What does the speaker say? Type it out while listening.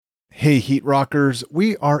Hey, Heat Rockers,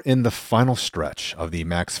 we are in the final stretch of the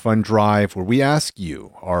Max Fun Drive where we ask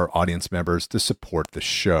you, our audience members, to support the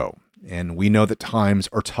show. And we know that times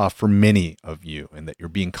are tough for many of you and that you're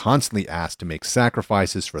being constantly asked to make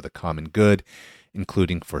sacrifices for the common good,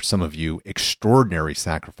 including for some of you, extraordinary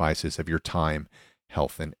sacrifices of your time,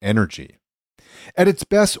 health, and energy. At its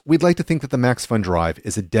best, we'd like to think that the Max Fun Drive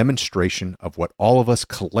is a demonstration of what all of us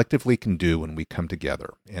collectively can do when we come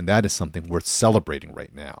together, and that is something worth celebrating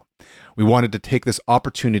right now. We wanted to take this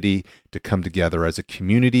opportunity to come together as a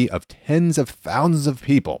community of tens of thousands of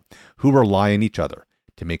people who rely on each other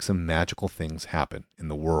to make some magical things happen in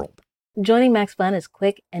the world. Joining Max Fun is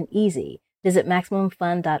quick and easy. Visit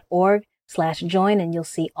MaximumFun.org/join and you'll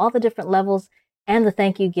see all the different levels and the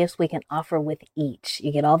thank you gifts we can offer with each.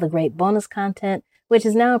 You get all the great bonus content, which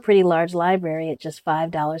is now a pretty large library at just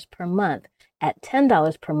 $5 per month. At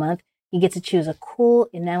 $10 per month, you get to choose a cool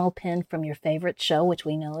enamel pin from your favorite show, which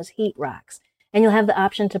we know is Heat Rocks. And you'll have the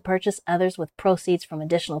option to purchase others with proceeds from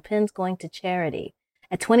additional pins going to charity.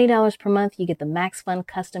 At $20 per month, you get the Max Fun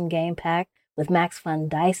custom game pack with Max Fun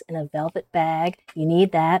dice in a velvet bag. You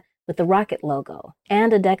need that with the Rocket logo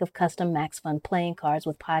and a deck of custom Max Fun playing cards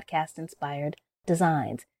with podcast-inspired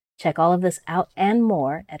designs. Check all of this out and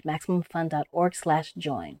more at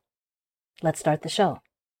MaximumFun.org/join. Let's start the show.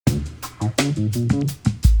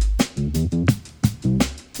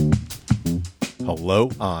 Hello,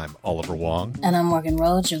 I'm Oliver Wong. And I'm Morgan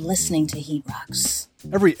Rhodes. You're listening to Heat Rocks.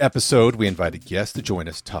 Every episode, we invite a guest to join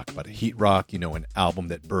us talk about a heat rock, an album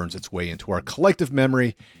that burns its way into our collective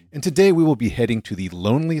memory. And today we will be heading to the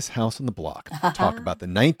loneliest house on the block to talk about the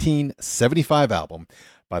 1975 album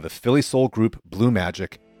by the Philly soul group Blue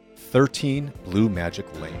Magic, 13 Blue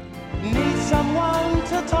Magic Lane. Need someone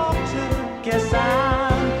to talk to, guess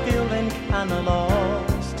I'm feeling kinda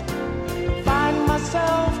lost. Find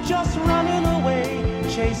myself just running away,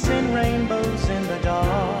 chasing rainbows in the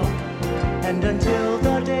dark. And until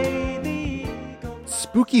the day the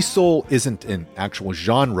Spooky soul isn't an actual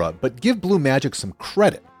genre, but give Blue Magic some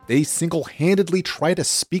credit. They single-handedly try to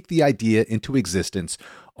speak the idea into existence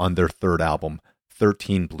on their third album,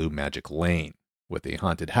 13 Blue Magic Lane, with a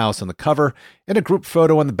haunted house on the cover and a group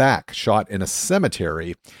photo on the back shot in a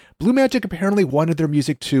cemetery. Blue Magic apparently wanted their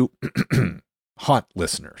music to haunt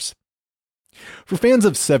listeners. For fans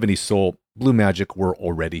of 70s soul, Blue Magic were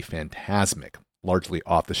already phantasmic, largely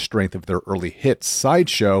off the strength of their early hit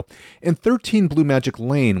Sideshow, and 13 Blue Magic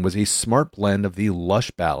Lane was a smart blend of the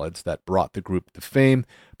lush ballads that brought the group to fame,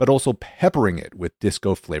 but also peppering it with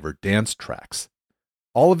disco-flavored dance tracks.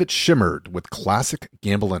 All of it shimmered with classic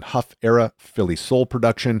Gamble and Huff era Philly soul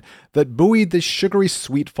production that buoyed the sugary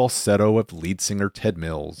sweet falsetto of lead singer Ted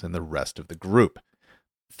Mills and the rest of the group.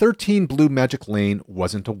 13 Blue Magic Lane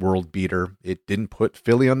wasn't a world beater, it didn't put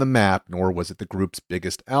Philly on the map, nor was it the group's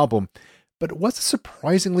biggest album, but it was a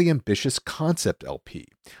surprisingly ambitious concept LP,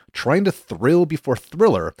 trying to thrill before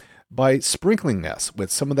Thriller by sprinkling us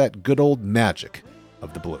with some of that good old magic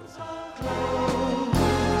of the blues.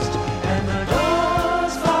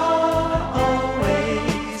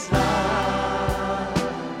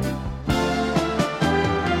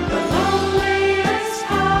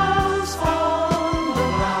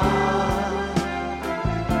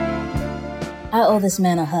 I owe this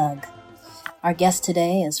man a hug. Our guest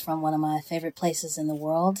today is from one of my favorite places in the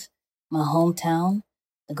world, my hometown,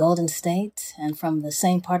 the Golden State, and from the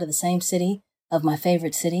same part of the same city of my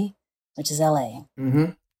favorite city, which is LA.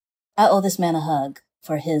 Mm-hmm. I owe this man a hug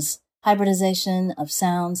for his hybridization of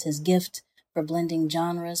sounds, his gift for blending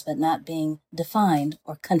genres but not being defined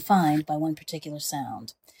or confined by one particular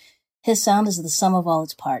sound. His sound is the sum of all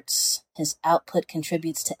its parts. His output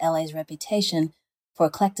contributes to LA's reputation for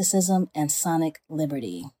eclecticism and sonic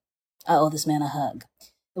liberty. I owe this man a hug.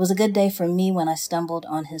 It was a good day for me when I stumbled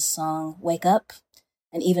on his song, Wake Up.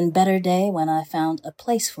 An even better day when I found a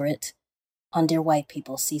place for it on Dear White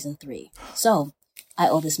People Season 3. So, I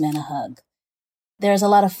owe this man a hug. There's a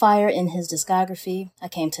lot of fire in his discography. I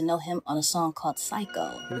came to know him on a song called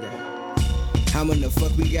Psycho. How in the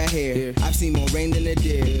fuck we got here? I've seen more rain than a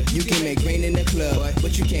deer. You can make rain in the club,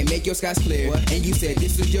 but you can't make your skies clear. And you said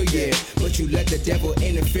this was your year, but you let the devil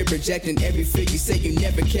interfere, projecting every fear. You say you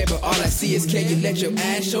never care, but all I see is can you let your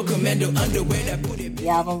ass show commando underwear that put it. The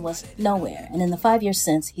album was nowhere, and in the 5 years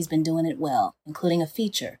since, he's been doing it well, including a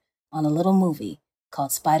feature on a little movie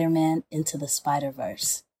called Spider-Man Into the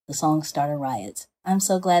Spider-Verse. The song started riots. I'm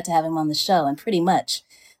so glad to have him on the show, and pretty much,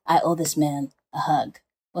 I owe this man a hug.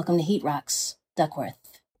 Welcome to Heat Rocks, Duckwrth.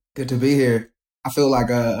 Good to be here. I feel like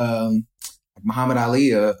Muhammad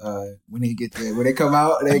Ali when they come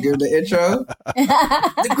out and they give the intro.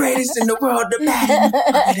 The greatest in the world, the man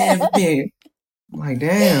I've ever been. I'm like,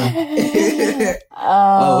 damn.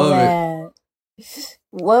 Oh man.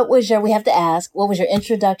 We have to ask, what was your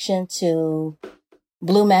introduction to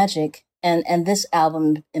Blue Magic and this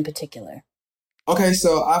album in particular? Okay,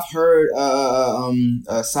 so I've heard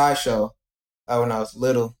a Sideshow when I was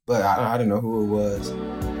little, but I didn't know who it was.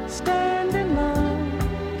 Stand in line,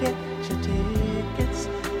 get your tickets.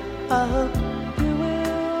 I hope you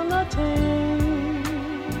will attain.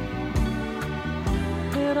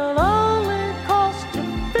 It'll only cost you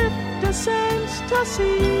 50 cents to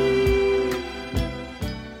see.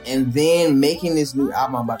 And then making this new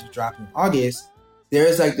album I'm about to drop in August,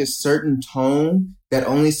 there's like this certain tone that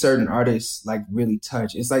only certain artists like really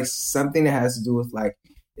touch. It's like something that has to do with like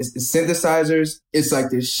it's synthesizers. It's like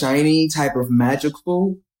this shiny type of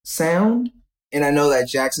magical sound. And I know that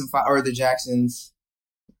the Jacksons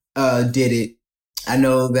did it. I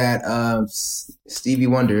know that Stevie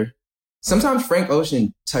Wonder. Sometimes Frank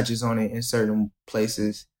Ocean touches on it in certain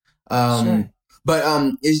places. Sure.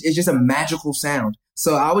 But it's just a magical sound.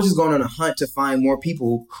 So I was just going on a hunt to find more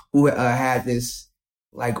people who had this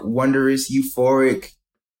like wondrous, euphoric,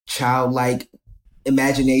 childlike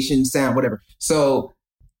imagination sound, whatever. So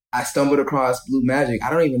I stumbled across Blue Magic. I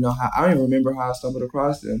don't even remember how I stumbled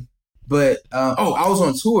across them. But I was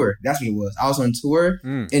on tour. That's what it was. I was on tour,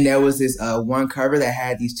 and there was this one cover that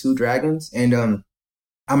had these two dragons, and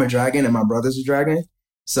I'm a dragon and my brother's a dragon.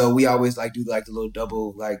 So we always like do like the little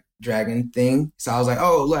double like dragon thing. So I was like,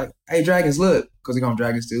 oh, like, hey, dragons, look, because we call them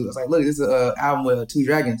dragons too. I was like, look, this is an album with two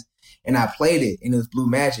dragons, and I played it, and it was Blue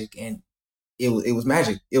Magic, and it was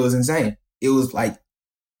magic. It was insane. It was like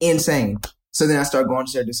insane. So then I started going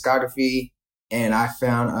to their discography, and I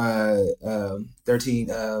found 13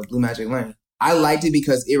 Blue Magic Lane. I liked it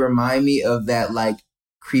because it reminded me of that like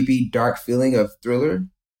creepy, dark feeling of Thriller.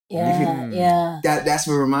 Yeah. That's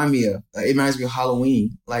what it reminded me of. It reminds me of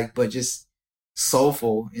Halloween, like, but just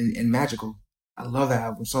soulful and magical. I love that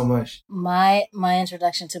album so much. My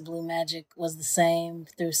introduction to Blue Magic was the same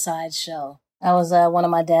through Sideshow. That was one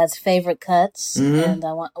of my dad's favorite cuts, and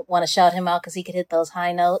I want to shout him out because he could hit those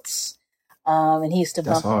high notes. And he used to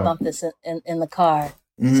bump this in the car.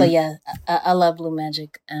 So yeah, I love Blue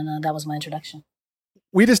Magic, and that was my introduction.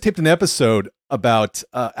 We just taped an episode about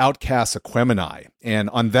Outkast's Aquemini. And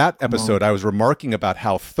on that episode, I was remarking about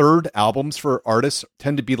how third albums for artists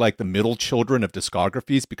tend to be like the middle children of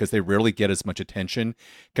discographies because they rarely get as much attention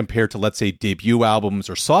compared to, let's say, debut albums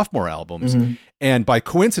or sophomore albums. And by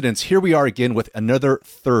coincidence, here we are again with another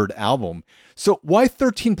third album. So why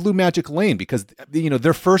 13 Blue Magic Lane? Because, you know,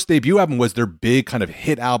 their first debut album was their big kind of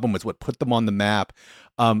hit album, was what put them on the map.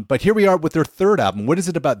 But here we are with their third album. What is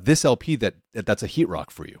it about this LP that's a heat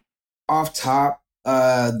rock for you? Off top,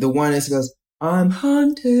 the one that goes, I'm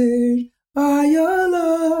haunted by your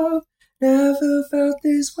love, never felt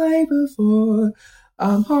this way before.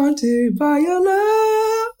 I'm haunted by your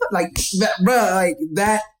love. Like that, bro, like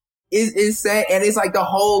that is insane. And it's like the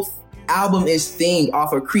whole album is themed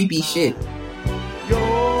off of creepy shit. You're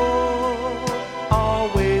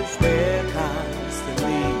always there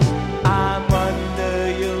constantly. I'm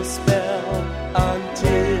under your spell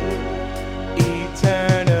until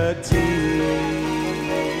eternity.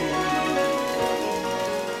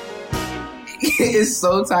 It's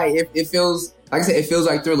so tight. It feels, like I said, it feels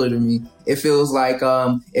like Thriller to me. It feels like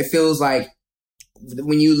when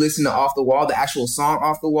you listen to Off the Wall, the actual song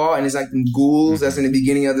Off the Wall, and it's like them ghouls that's in the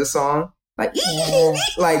beginning of the song. Like,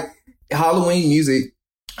 like Halloween music.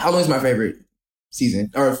 Halloween's my favorite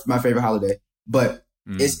season, or my favorite holiday. But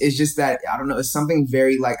it's just that, I don't know, it's something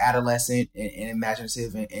very like adolescent and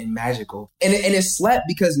imaginative and magical. And it slept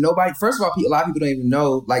because nobody, first of all, a lot of people don't even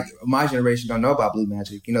know, like my generation don't know about Blue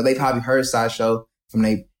Magic. You know, they probably heard Sideshow from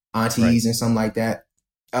their aunties and something like that.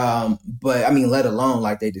 But I mean, let alone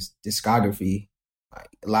like they discography. Like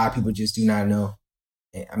a lot of people just do not know.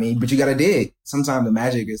 I mean, but you gotta dig. Sometimes the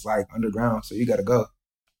magic is like underground, so you gotta go.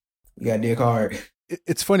 You gotta dig hard.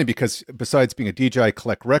 It's funny because besides being a DJ, I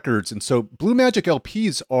collect records, and so Blue Magic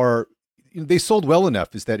LPs are, you know, they sold well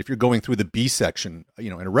enough. Is that if you're going through the B section, you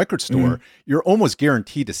know, in a record store, you're almost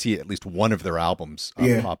guaranteed to see at least one of their albums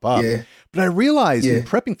pop up. Yeah. But I realized in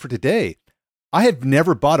prepping for today, I have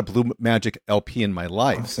never bought a Blue Magic LP in my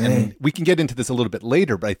life, and we can get into this a little bit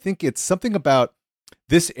later. But I think it's something about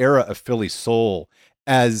this era of Philly soul,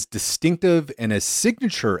 as distinctive and as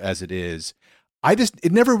signature as it is, I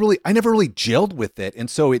never really gelled with it. And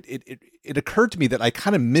so it occurred to me that I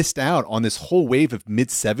kind of missed out on this whole wave of mid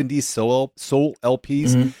 70s soul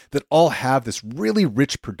LPs that all have this really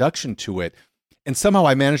rich production to it. And somehow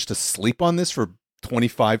I managed to sleep on this for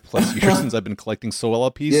 25 plus years since I've been collecting soul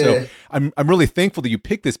LPs. So I'm really thankful that you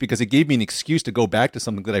picked this because it gave me an excuse to go back to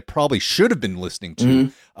something that I probably should have been listening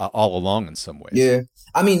to all along in some ways. Yeah.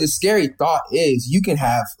 I mean, the scary thought is you can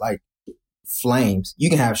have like flames. You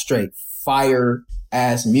can have straight fire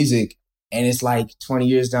ass music. And it's like 20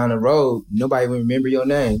 years down the road, nobody will remember your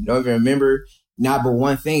name. Don't even remember not but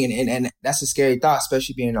one thing. And that's a scary thought,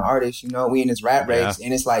 especially being an artist. You know, we in this rat race.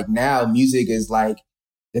 And it's like now music is like,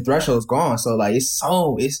 the threshold's gone. So like it's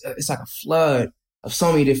like a flood of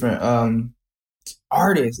so many different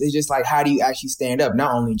artists. It's just like, how do you actually stand up?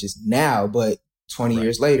 Not only just now, but 20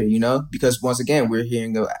 years later, you know? Because once again, we're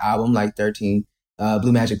hearing an album like 13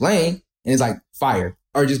 Blue Magic Lane, and it's like fire.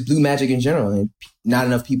 Or just Blue Magic in general. And not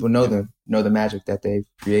enough people know the magic that they've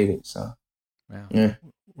created. So yeah.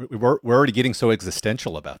 We're already getting so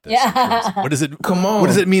existential about this. Yeah. What does it? Come on. What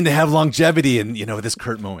does it mean to have longevity in this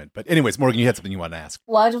current moment? But anyways, Morgan, you had something you want to ask.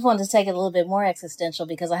 Well, I just wanted to take it a little bit more existential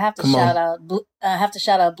because I have to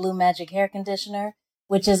shout out Blue Magic hair conditioner,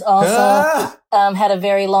 which is also had a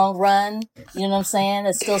very long run. You know what I'm saying?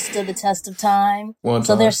 It still stood the test of time.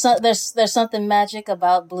 So there's something magic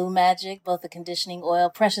about Blue Magic, both the conditioning oil,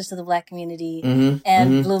 precious to the Black community,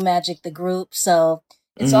 and Blue Magic, the group. So.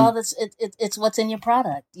 It's all this. It's what's in your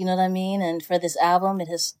product. You know what I mean? And for this album,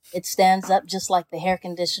 it stands up just like the hair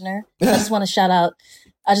conditioner. I just want to shout out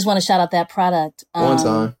that product. One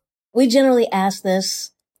time. We generally ask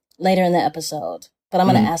this later in the episode, but I'm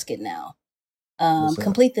going to ask it now.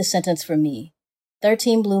 Complete this sentence for me.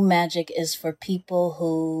 13 Blue Magic is for people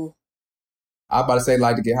who. I'm about to say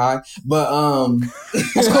like to get high, but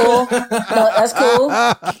that's cool. No, that's cool.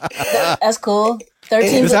 That's cool.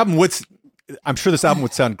 13. This album I'm sure this album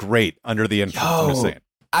would sound great under the influence. I'm just saying.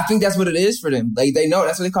 I think that's what it is for them. Like they know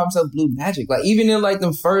that's what they call themselves Blue Magic. Like even in like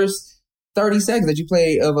the first 30 seconds that you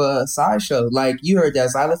played of a sideshow, like you heard that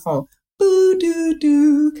xylophone, boo doo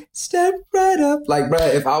doo, step right up. Like, bro,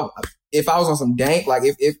 if I was on some dank, like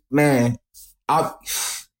if man, I'll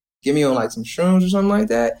give me on like some shrooms or something like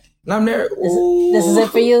that. And I'm there. This is it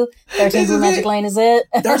for you? 13 Blue Magic Lane is it?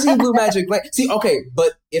 13 Blue Magic Lane. See, okay,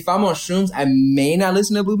 but if I'm on shrooms, I may not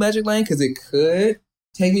listen to Blue Magic Lane because it could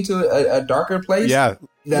take me to a darker place. Yeah.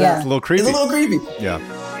 It's a little creepy. It's a little creepy. Yeah.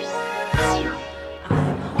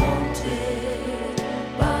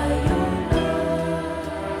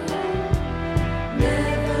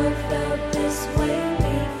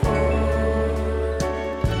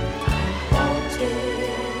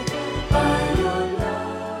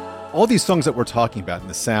 All these songs that we're talking about and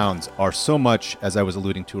the sounds are so much, as I was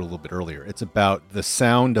alluding to a little bit earlier, it's about the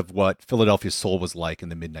sound of what Philadelphia soul was like in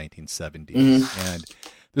the mid-1970s. And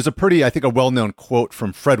there's a well-known quote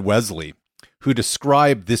from Fred Wesley, who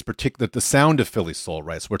described the sound of Philly soul,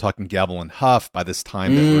 right? So we're talking Gavel and Huff by this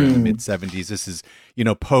time that we're in the mid-70s. This is,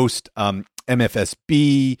 post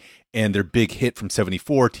MFSB and their big hit from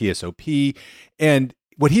 74, TSOP. And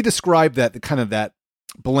what he described that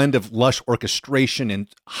blend of lush orchestration and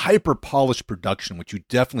hyper polished production, which you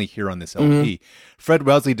definitely hear on this LP. Fred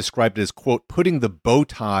Wesley described it as, quote, putting the bow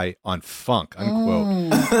tie on funk,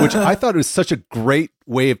 unquote, which I thought was such a great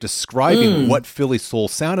way of describing what Philly soul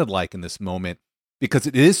sounded like in this moment, because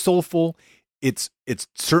it is soulful. It's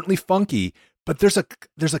certainly funky, but there's a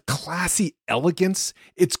classy elegance.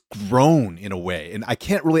 It's grown in a way, and I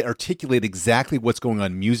can't really articulate exactly what's going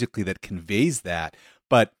on musically that conveys that,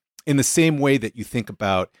 but in the same way that you think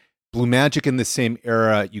about Blue Magic in the same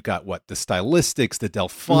era, you got the stylistics, the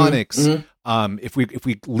Delphonics. If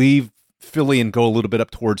we leave Philly and go a little bit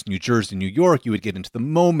up towards New Jersey, New York, you would get into the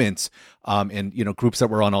Moments, and groups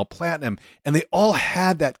that were on all platinum, and they all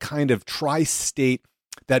had that kind of tri-state,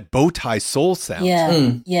 that bow tie soul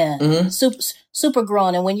sound. Super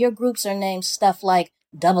grown. And when your groups are named stuff like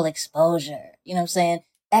Double Exposure, you know what I'm saying?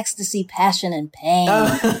 Ecstasy, Passion, and Pain.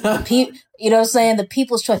 You know what I'm saying? The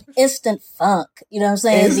People's Choice, Instant Funk. You know what I'm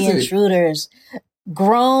saying? The Intruders.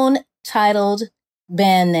 Grown, titled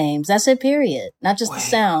band names. That's it, period. Not just the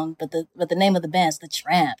sound, but the name of the bands. The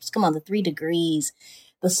Tramps. Come on, the 3 Degrees.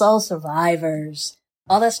 The Soul Survivors.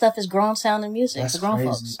 All that stuff is grown sound and music. That's for grown crazy.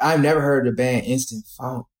 folks. I've never heard the band Instant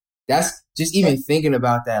Funk. That's just even thinking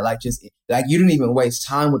about that. Like you didn't even waste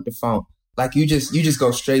time with the funk. Like you just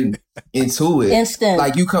go straight into it. Instant.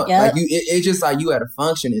 Like you come, it's just like you at a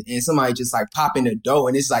function and somebody just like pop in the door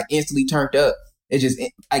and it's like instantly turned up. It's just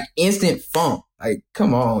like instant funk. Like,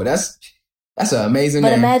 come on. That's an amazing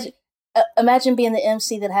name. Imagine being the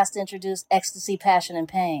MC that has to introduce Ecstasy, Passion, and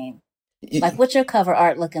Pain. Like, what's your cover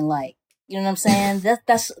art looking like? You know what I'm saying?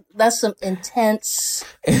 That's some intense.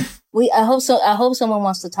 I hope someone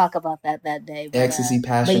wants to talk about that day. But, Ecstasy,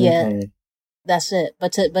 Passion, and Pain. That's it.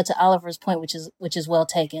 But to Oliver's point, which is well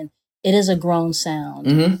taken, it is a grown sound.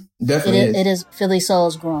 Mm-hmm. Definitely It is Philly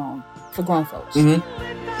soul's grown for grown folks. Mm-hmm.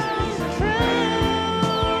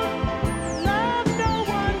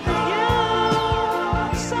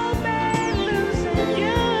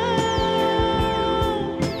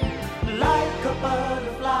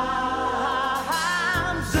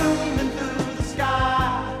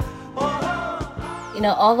 You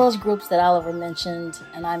know, all those groups that Oliver mentioned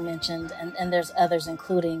and I mentioned, and there's others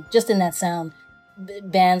including, just in that sound,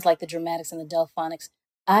 bands like the Dramatics and the Delphonics,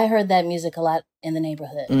 I heard that music a lot in the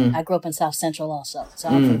neighborhood. I grew up in South Central also, so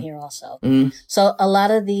I'm from here also. So a lot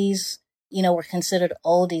of these, you know, were considered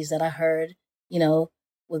oldies that I heard, you know,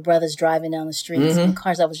 with brothers driving down the streets and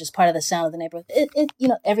cars. That was just part of the sound of the neighborhood. It you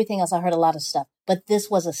know, everything else, I heard a lot of stuff, but this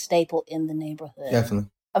was a staple in the neighborhood. Definitely.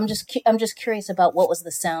 I'm just curious about what was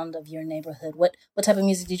the sound of your neighborhood. What type of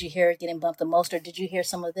music did you hear getting bumped the most, or did you hear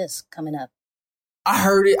some of this coming up? I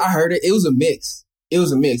heard it. It was a mix.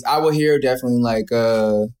 I would hear definitely like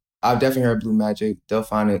I've definitely heard Blue Magic,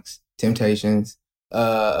 Delphonics, Temptations,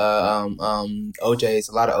 OJs,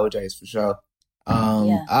 a lot of OJs for sure.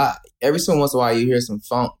 Every so once in a while you hear some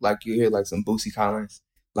funk, like you hear like some Bootsy Collins.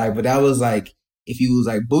 Like, but that was like, if you was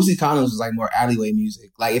like, Bootsy Collins was like more alleyway music.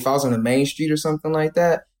 Like if I was on the main street or something like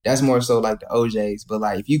that, that's more so like the OJs. But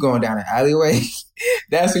like if you going down an alleyway,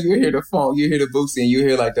 that's when you hear the funk, you hear the Bootsy, and you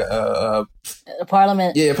hear like the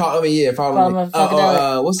Parliament. Yeah, Parliament. Parliament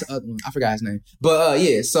What's the other one? I forgot his name. But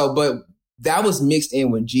but that was mixed in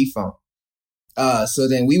with G-Funk. So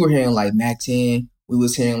then we were hearing like Mac 10, we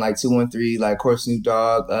was hearing like 213, like of course Snoop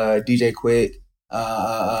Dogg, DJ Quick,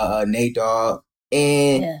 Nate Dogg.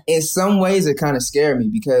 And in some ways it kind of scared me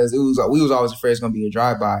because we was always afraid it's gonna be a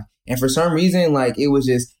drive-by. And for some reason, like it was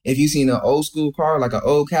just, if you seen an old school car, like an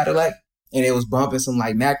old Cadillac, and it was bumping some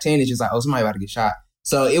like Mac 10, it's just like, oh, somebody about to get shot.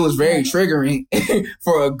 So it was very triggering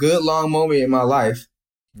for a good long moment in my life.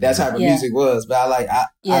 That type of music was, but I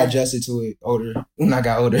adjusted to it when I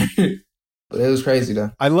got older. But it was crazy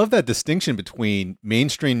though. I love that distinction between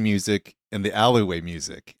mainstream music and the alleyway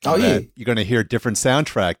music. Oh yeah, you're going to hear a different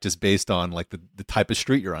soundtrack just based on like the type of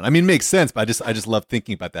street you're on. I mean, it makes sense, but I just love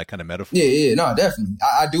thinking about that kind of metaphor. Yeah, no, definitely.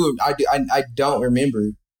 I don't remember,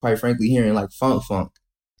 quite frankly, hearing like funk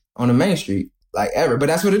on the main street like ever. But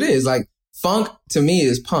that's what it is. Like funk to me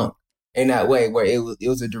is punk in that way, where it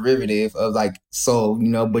was a derivative of like soul, you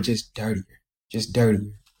know, but just dirtier.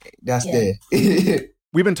 That's there.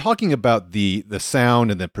 We've been talking about the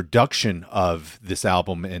sound and the production of this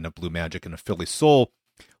album in a Blue Magic and a Philly Soul.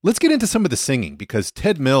 Let's get into some of the singing, because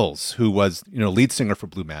Ted Mills, who was, you know, lead singer for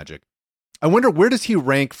Blue Magic, I wonder, where does he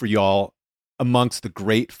rank for y'all amongst the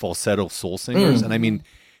great falsetto soul singers? And I mean,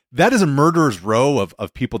 that is a murderer's row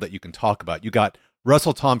of people that you can talk about. You got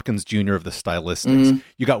Russell Tompkins Jr. of the Stylistics.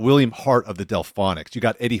 You got William Hart of the Delphonics. You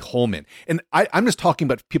got Eddie Holman. And I'm just talking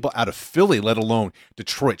about people out of Philly, let alone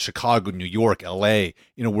Detroit, Chicago, New York, LA,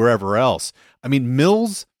 you know, wherever else. I mean,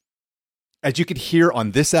 Mills, as you could hear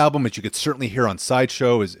on this album, as you could certainly hear on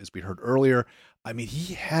Sideshow, as we heard earlier, I mean,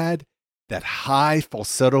 he had that high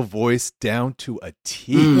falsetto voice down to a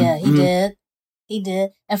T. Yeah, he did. He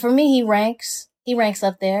did. And for me, he ranks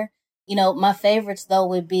up there. You know, my favorites, though,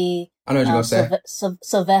 would be I know what you're going to say.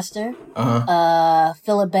 Sylvester,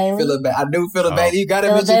 Philip Bailey. I knew Philip Bailey. You got to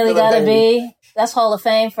mention Philip Bailey. Gotta be. That's Hall of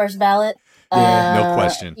Fame, first ballot. No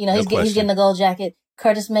question. You know, he's getting the gold jacket.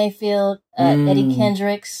 Curtis Mayfield, Eddie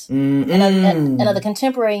Kendricks, and of the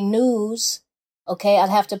contemporary news. Okay, I'd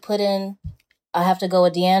have to go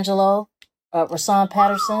with D'Angelo, Rasan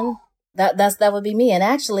Patterson. That would be me. And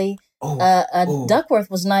actually, Duckwrth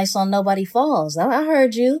was nice on Nobody Falls. I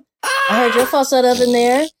heard you. I heard your falsetto up in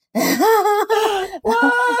there.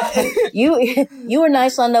 you were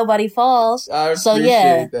nice on Nobody Falls. I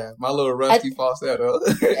appreciate that. My little rusty falsetto.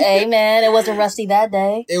 Hey man, it wasn't rusty that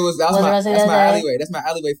day. That's my alleyway. That's my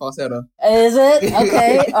alleyway falsetto. Is it?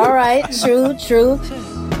 Okay. All right. True.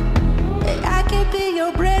 I can be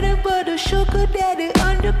your bread and butter, sugar daddy,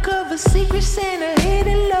 undercover, secret Santa,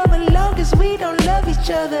 hidden love, as long as we don't love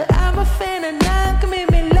each other. I'm a fan of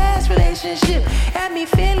non-commitment, last relationship, had me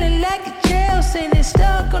feeling like a jail sentence,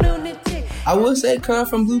 stuck on lunatic. I will say, Cub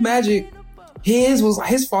from Blue Magic, his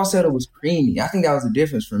falsetto was creamy. I think that was the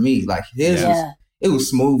difference for me. Like it was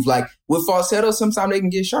smooth. Like with falsetto, sometimes they can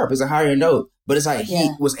get sharp. It's a higher note, but it's like he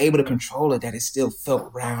was able to control it that it still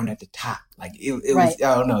felt round at the top. Like it was,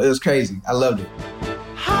 I don't know, it was crazy. I loved it.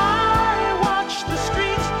 I watch the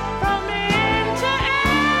streets from end to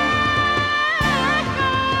end,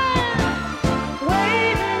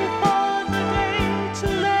 waiting for the day to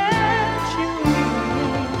let you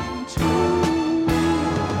into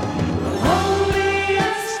the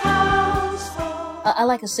holiest household. I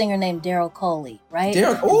like a singer named Daryl Coley, right?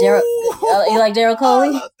 Daryl, you like Daryl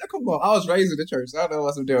Coley? Come on, I was raised in the church. I don't know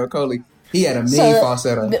about some Daryl Coley. He had a mean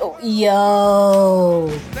falsetto. Yo.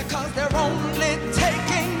 Because they're only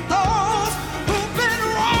taking those who've been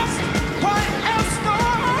lost white as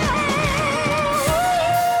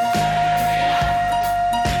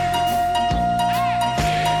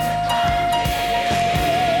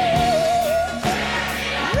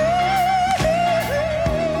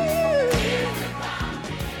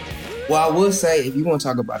Well, I will say, if you want to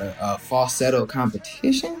talk about a falsetto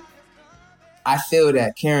competition, I feel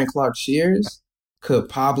that Karen Clark Shears could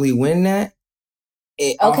probably win that.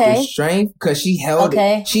 Off her strength, because she held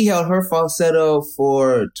her falsetto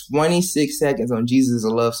for 26 seconds on Jesus Is a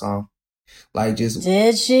Love Song. Like, just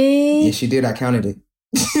did she? Yeah, she did. I counted it.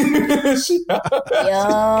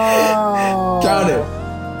 Yo, counted.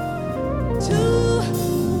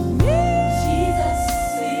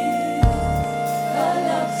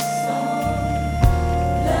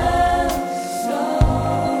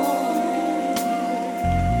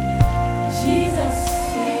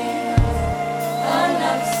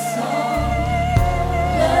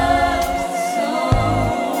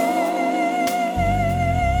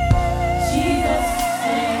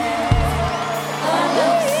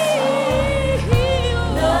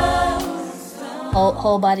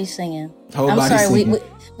 Whole body singing.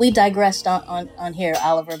 We digressed on here,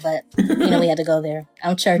 Oliver, but we had to go there.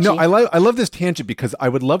 I'm churchy. No, I love this tangent because I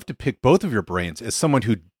would love to pick both of your brains as someone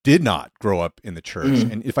who did not grow up in the church.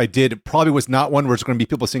 And if I did, it probably was not one where it's going to be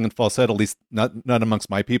people singing falsetto, at least not amongst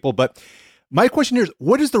my people. But my question here is,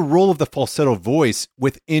 what is the role of the falsetto voice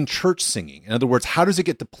within church singing? In other words, how does it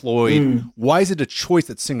get deployed? Why is it a choice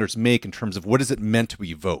that singers make in terms of what is it meant to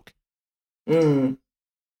evoke?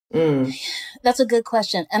 That's a good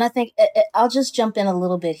question. And I think I'll just jump in a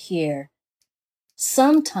little bit here.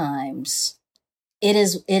 Sometimes it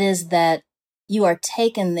is that you are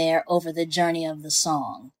taken there over the journey of the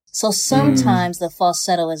song. So sometimes the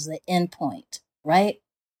falsetto is the end point, right?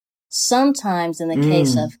 Sometimes in the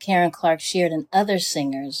case of Karen Clark Sheard and other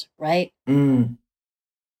singers, right?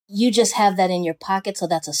 You just have that in your pocket. So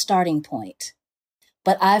that's a starting point.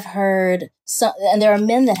 But I've heard some, and there are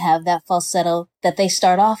men that have that falsetto that they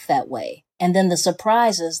start off that way. And then the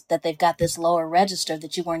surprise is that they've got this lower register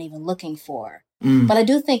that you weren't even looking for. But I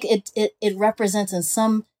do think it represents in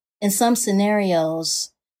some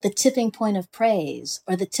scenarios, the tipping point of praise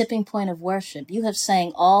or the tipping point of worship. You have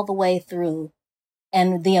sang all the way through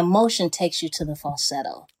and the emotion takes you to the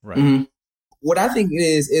falsetto. Right. What I think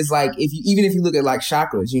is like, even if you look at like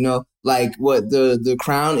chakras, like what the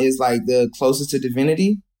crown is like the closest to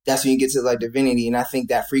divinity, that's when you get to like divinity. And I think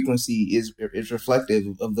that frequency is reflective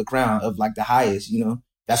of the crown, of like the highest,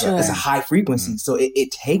 that's it's a high frequency. So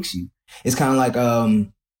it takes you. It's kind of like, but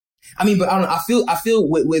I don't know. I feel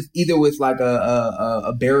with either with like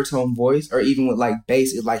a baritone voice or even with like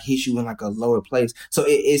bass, it like hits you in like a lower place. So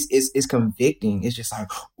it's convicting. It's just like,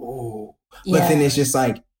 oh, but then it's just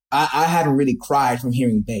like, I haven't really cried from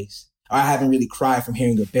hearing bass, or I haven't really cried from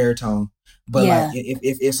hearing a baritone. But like,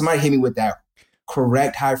 if somebody hit me with that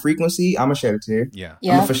correct high frequency, I'm gonna shed a tear. Yeah. I'm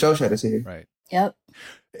gonna for sure shed a tear. Right. Yep.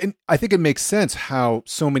 And I think it makes sense how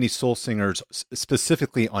so many soul singers,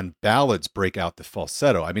 specifically on ballads, break out the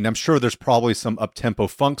falsetto. I mean, I'm sure there's probably some up-tempo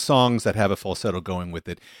funk songs that have a falsetto going with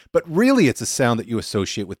it, but really it's a sound that you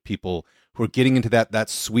associate with people who are getting into that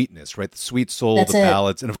sweetness, right? The sweet soul of the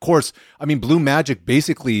ballads. And of course, I mean, Blue Magic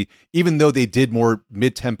basically, even though they did more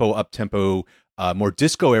mid-tempo, up-tempo, more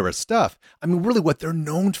disco era stuff, I mean, really what they're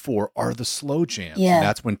known for are the slow jams. Yeah. And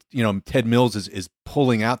that's when, Ted Mills is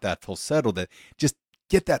pulling out that falsetto that just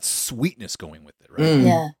get that sweetness going with it, right?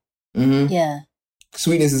 Yeah. Mm-hmm. Yeah.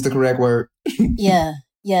 Sweetness is the correct word. Yeah.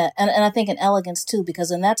 Yeah. And I think an elegance too, because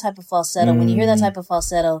in that type of falsetto, when you hear that type of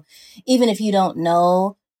falsetto, even if you don't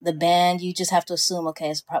know the band, you just have to assume, okay,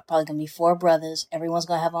 it's probably going to be four brothers. Everyone's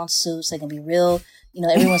going to have on suits. They're going to be real,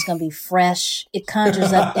 everyone's going to be fresh. It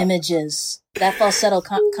conjures up images. That falsetto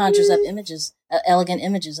conjures up images, elegant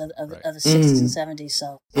images of the 60s and 70s.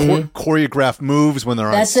 So choreographed moves when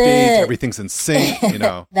they're on stage, everything's in sync,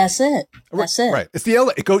 That's it. That's it. Right. It's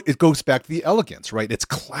it goes back to the elegance, right? It's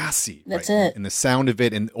classy. That's right? it. And the sound of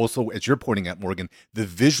it, and also, as you're pointing out, Morgan, the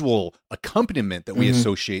visual accompaniment that we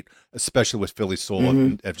associate, especially with Philly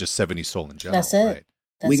soul of just 70s soul in general. That's it. Right?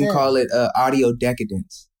 We can call it audio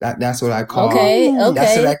decadence. That's what I call. Okay.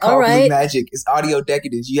 That's what I call Blue magic. It's audio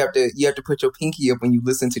decadence. You have to put your pinky up when you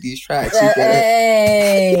listen to these tracks.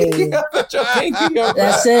 Hey. You gotta put your pinky up.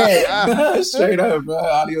 That's it. Straight up, bro.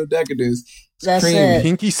 Audio decadence. That's cream. it.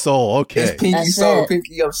 Pinky soul. Okay. It's pinky That's soul. it.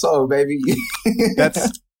 Pinky up soul, baby.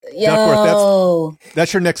 That's Yo.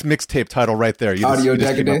 That's your next mixtape title right there. You Audio just came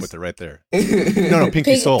up Decadence? with it right there. No,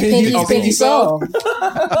 Pinky Soul. Pinky Soul.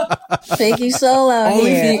 Pinky Soul out Only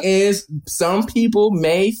here. thing is, some people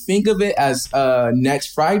may think of it as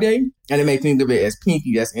Next Friday, and they may think of it as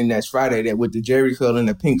Pinky. That's in Next Friday, that with the jerry curl and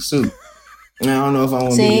the pink suit. And I don't know if I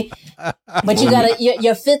want to See, but you gotta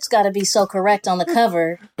your fit's gotta be so correct on the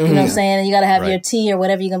cover. You know what I'm saying? And you gotta have your tea or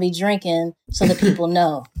whatever you're gonna be drinking so that people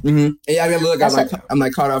know. And I gotta look. I'm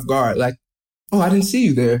like caught off guard. Like, oh, I didn't see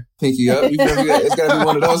you there. Pinky up. You feel me? It's gotta be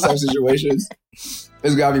one of those type of situations.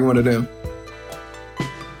 It's gotta be one of them.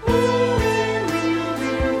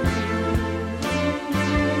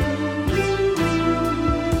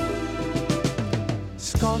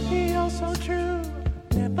 Scorpio, so true.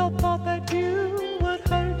 Never thought that you would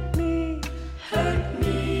hurt me.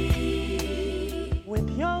 With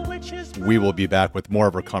your witches. We will be back with more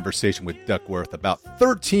of our conversation with Duckwrth about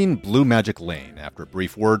 13 Blue Magic Lane after a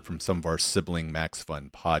brief word from some of our sibling Max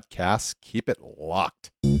Fun podcasts. Keep it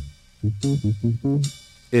locked.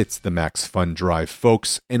 It's the Max Fun Drive,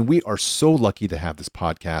 folks, and we are so lucky to have this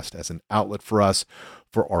podcast as an outlet for us,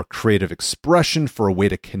 for our creative expression, for a way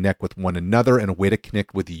to connect with one another, and a way to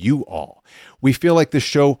connect with you all. We feel like this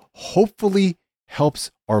show hopefully helps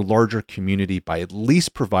our larger community by at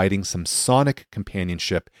least providing some sonic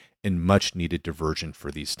companionship and much needed diversion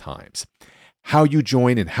for these times. How you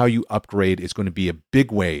join and how you upgrade is going to be a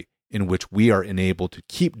big way in which we are enabled to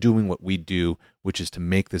keep doing what we do, which is to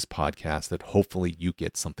make this podcast that hopefully you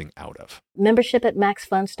get something out of. Membership at Max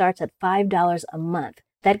Fun starts at $5 a month.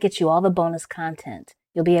 That gets you all the bonus content.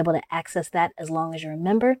 You'll be able to access that as long as you're a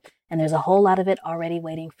member, and there's a whole lot of it already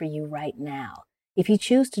waiting for you right now. If you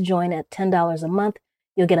choose to join at $10 a month,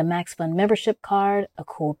 you'll get a Max Fun membership card, a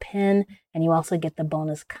cool pin, and you also get the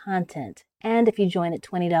bonus content. And if you join at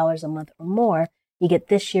 $20 a month or more, you get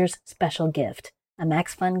this year's special gift, a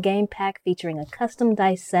Max Fun game pack featuring a custom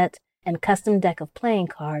dice set and custom deck of playing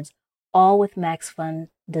cards, all with Max Fun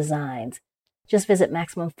designs. Just visit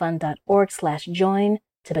MaximumFun.org/join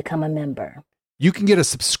to become a member. You can get a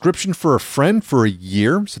subscription for a friend for a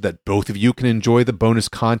year so that both of you can enjoy the bonus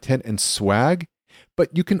content and swag.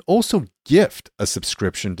 But you can also gift a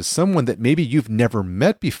subscription to someone that maybe you've never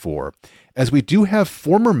met before, as we do have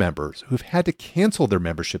former members who've had to cancel their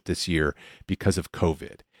membership this year because of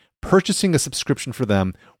COVID. Purchasing a subscription for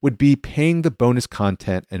them would be paying the bonus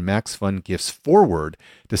content and Max Fun gifts forward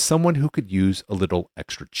to someone who could use a little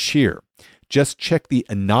extra cheer. Just check the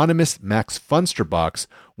anonymous Max Funster box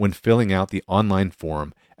when filling out the online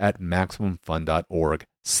form at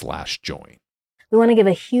MaximumFun.org/join. We want to give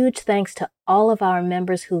a huge thanks to all of our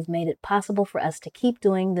members who've made it possible for us to keep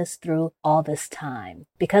doing this through all this time.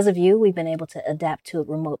 Because of you, we've been able to adapt to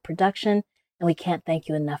remote production, and we can't thank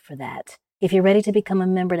you enough for that. If you're ready to become a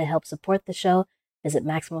member to help support the show, visit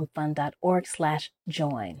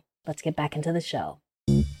MaximumFun.org/join. Let's get back into the show.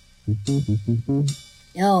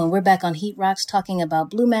 Yo, and we're back on Heat Rocks talking about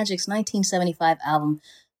Blue Magic's 1975 album,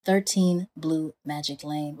 13 Blue Magic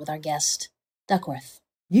Lane, with our guest, Duckwrth.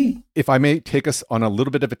 If I may take us on a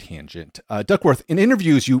little bit of a tangent, Duckwrth, in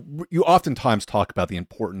interviews, you oftentimes talk about the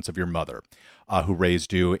importance of your mother, who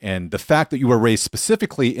raised you, and the fact that you were raised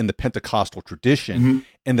specifically in the Pentecostal tradition,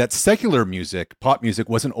 and that secular music, pop music,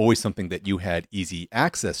 wasn't always something that you had easy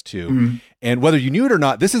access to. And whether you knew it or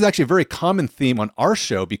not, this is actually a very common theme on our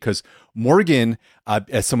show, because Morgan,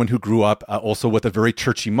 as someone who grew up also with a very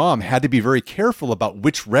churchy mom, had to be very careful about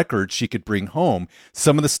which records she could bring home.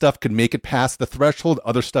 Some of the stuff could make it past the threshold,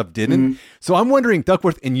 other stuff didn't. So I'm wondering,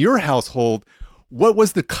 Duckwrth, in your household, what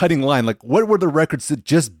was the cutting line? Like, what were the records that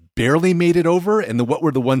just barely made it over, and what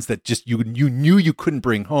were the ones that just you knew you couldn't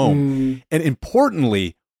bring home? And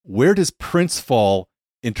importantly, where does Prince fall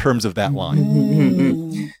in terms of that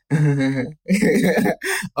line?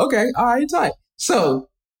 Okay, all right, tight. So,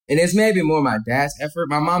 and it's maybe more my dad's effort.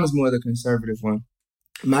 My mom is more the conservative one.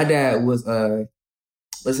 My dad was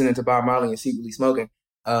listening to Bob Marley and secretly smoking,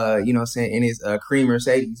 you know what I'm saying, in his cream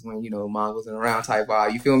Mercedes when, mom wasn't around type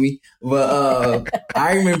vibe, you feel me? But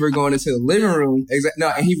I remember going into the living room,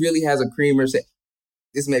 and he really has a cream Mercedes.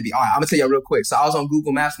 This may be, all right, I'm going to tell you real quick. So I was on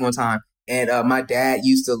Google Maps one time, and my dad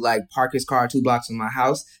used to park his car 2 blocks from my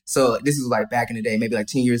house. So this is back in the day, maybe 10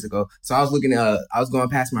 years ago. So I was I was going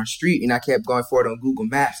past my street, and I kept going forward on Google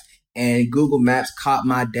Maps, and Google Maps caught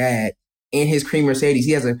my dad in his cream Mercedes.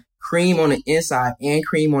 He has a cream on the inside and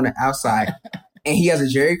cream on the outside. And he has a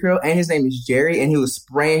Jerry curl, and his name is Jerry, and he was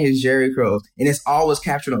spraying his Jerry curls, and it's always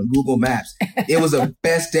captured on Google Maps. It was the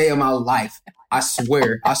best day of my life. I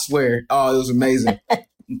swear. Oh, it was amazing.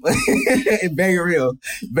 Very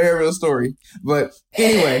real story. But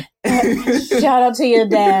anyway, shout out to your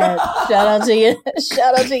dad. Shout out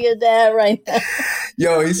to your dad right now.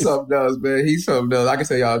 Yo, he's something else, man. He's something else. I can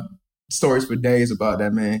tell y'all stories for days about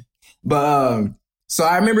that man. But so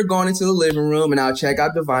I remember going into the living room and I'll check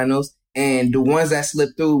out the vinyls, and the ones that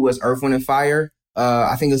slipped through was Earth, Wind and Fire.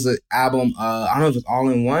 I think it was an album. I don't know if it was All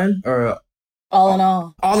in One or All in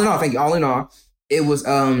All. All in All. Thank you. All in All. It was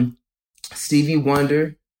Stevie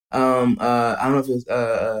Wonder. I don't know if it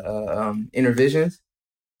was Inner Visions.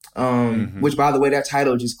 Which, by the way, that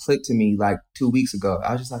title just clicked to me like 2 weeks ago.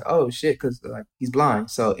 I was just like, oh shit, because like he's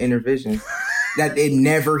blind. So Inner Visions. That it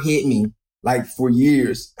never hit me like for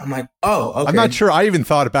years. I'm like, oh, okay. I'm not sure I even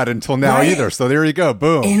thought about it until now either. So there you go.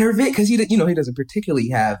 Boom. Inner vision, because he doesn't particularly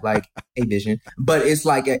have like a vision, but it's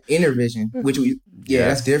like an inner vision, which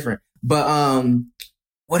that's different. But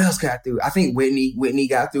what else got through? I think Whitney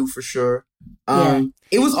got through for sure.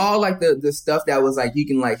 It was all like the stuff that was like you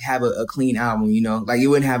can like have a clean album, you know, like you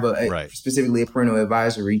wouldn't have specifically a parental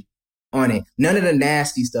advisory on it. None of the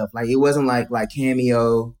nasty stuff. Like it wasn't like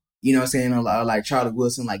Cameo. You know what I'm saying? Like Charlie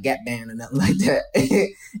Wilson, like Gap Band and nothing like that.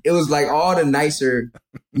 It was like all the nicer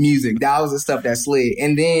music. That was the stuff that slid.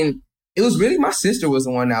 And then it was really my sister was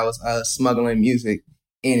the one that was smuggling music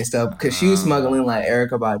in and stuff. Because she was smuggling like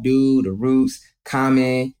Erykah Badu, The Roots,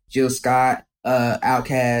 Common, Jill Scott,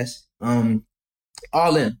 Outkast,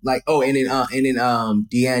 all in. Like, and then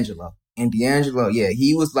D'Angelo. And D'Angelo, yeah,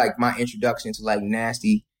 he was like my introduction to like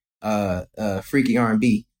nasty, freaky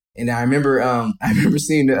R&B. And I remember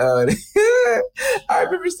seeing the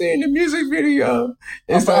music video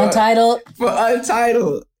for Untitled.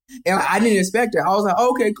 And I didn't expect it. I was like,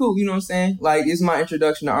 okay, cool. You know what I'm saying? Like, it's my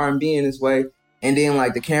introduction to R&B in this way. And then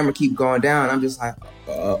like the camera keep going down. I'm just like,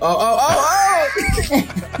 oh.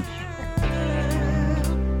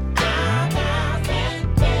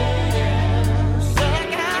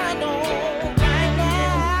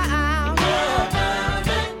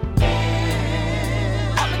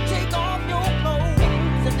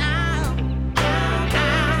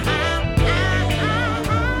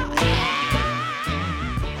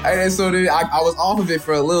 And so then I was off of it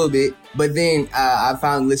for a little bit, but then I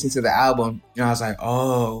finally listened to the album, and I was like,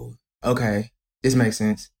 oh, okay, this makes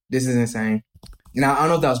sense. This is insane. Now, I don't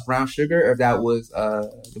know if that was Brown Sugar or if that was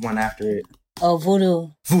the one after it. Oh, Voodoo.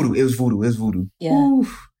 It was Voodoo. Yeah.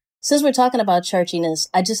 Oof. Since we're talking about churchiness,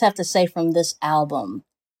 I just have to say from this album,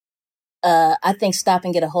 I think Stop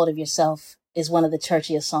and Get a Hold of Yourself is one of the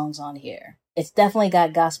churchiest songs on here. It's definitely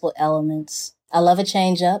got gospel elements. I love a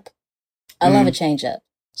change up.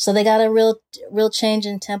 So they got a real change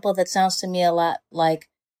in tempo that sounds to me a lot like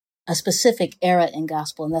a specific era in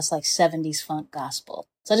gospel, and that's like 70s funk gospel.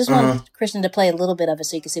 So I just wanted Christian to play a little bit of it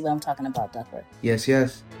so you can see what I'm talking about, Duckwrth.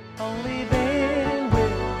 Yes. Only then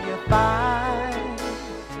will you find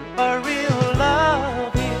a real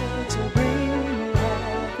love here to bring you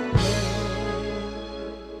happiness.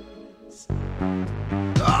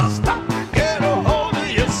 Oh, stop, get a hold of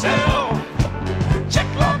yourself. Check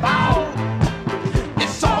love out.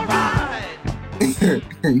 It's all right.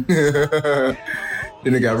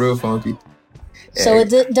 Then it got real funky. So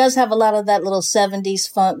it does have a lot of that little 70s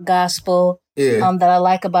funk gospel that I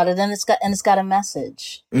like about it, and it's got a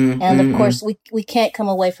message. And of course, we can't come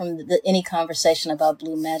away from any conversation about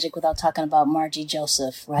Blue Magic without talking about Margie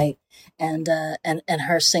Joseph, right? And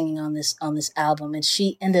her singing on this album, and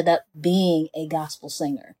she ended up being a gospel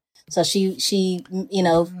singer. So she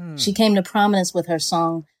came to prominence with her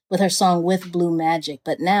song with Blue Magic,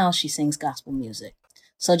 but now she sings gospel music.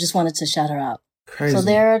 So just wanted to shout her out. Crazy. So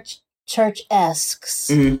there are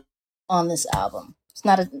church-esques on this album.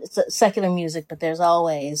 It's a secular music, but there's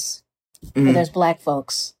always, where there's black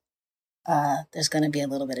folks, there's going to be a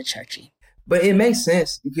little bit of churchy. But it makes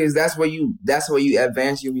sense because that's where you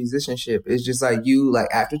advance your musicianship. It's just like you, like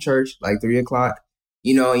after church, like 3:00,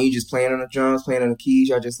 and you just playing on the drums, playing on the keys.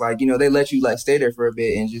 You're just like, they let you like stay there for a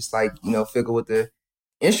bit and just like, fickle with the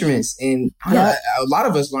instruments. And a lot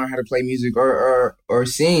of us learn how to play music or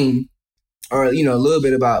sing, or, a little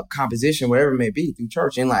bit about composition, whatever it may be, through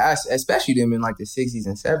church. And like, especially them in like the 60s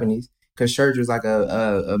and 70s, because church was like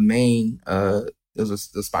a main, it was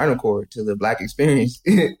the spinal cord to the black experience,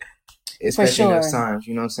 especially in those times,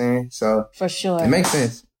 you know what I'm saying? So for sure, it makes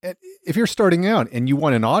sense. If you're starting out and you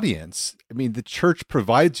want an audience, I mean, the church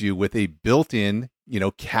provides you with a built-in,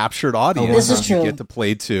 captured audience this is true. You get to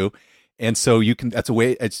play to. And so you can, that's a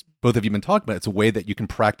way, it's both of you been talking about, it's a way that you can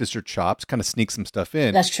practice your chops, kind of sneak some stuff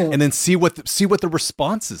in. That's true. And then see what the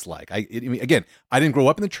response is like. Again, I didn't grow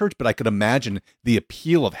up in the church, but I could imagine the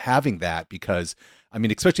appeal of having that because,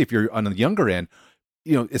 especially if you're on the younger end,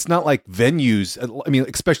 it's not like venues. I mean,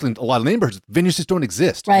 especially in a lot of neighborhoods, venues just don't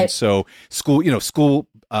exist. Right. And so school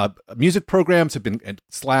music programs have been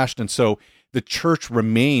slashed. And so the church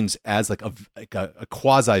remains as like a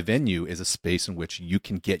quasi venue, is a space in which you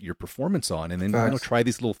can get your performance on and then try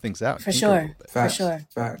these little things out. For sure. Facts. Yeah.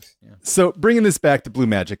 So bringing this back to Blue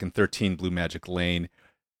Magic and 13 Blue Magic Lane,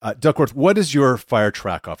 Duckworth, what is your fire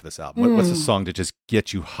track off of this album? What's a song to just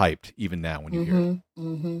get you hyped even now when you hear it?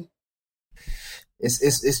 Mm-hmm.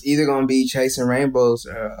 It's either gonna be Chasing Rainbows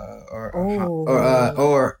or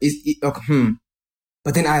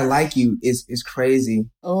But then I Like You is crazy.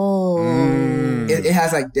 It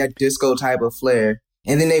has like that disco type of flair,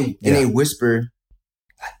 and then they whisper,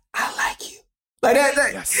 like, I like you, like that.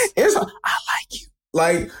 Yes. It's like, I like you,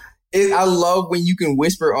 like. I love when you can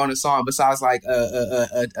whisper on a song besides like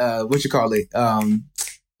what you call it,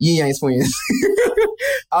 Yin Yang Twins.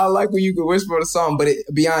 I like when you can whisper on a song, but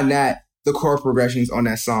beyond that, the chord progressions on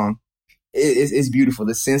that song, it's beautiful.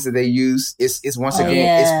 The sense that they use is once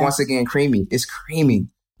again creamy. It's creamy,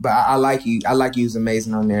 but I Like You. I Like You is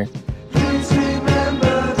amazing on there. Please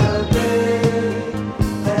remember the day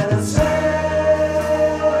that I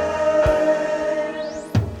said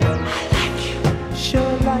I like you.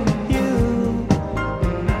 Sure like you.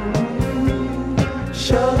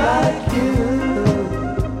 Sure like you.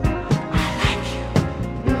 I like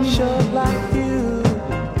you. Sure like you.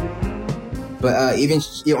 But even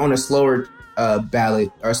on a slower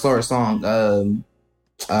ballad or slower song,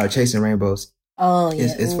 Chasing Rainbows. Oh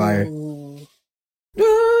yeah, it's fire.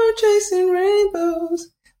 Oh, chasing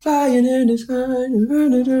rainbows, flying in the sky.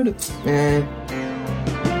 Man,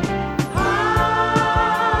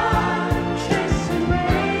 I'm chasing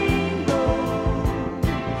rainbows.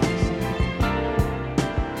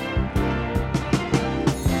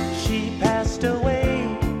 She passed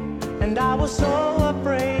away, and I was so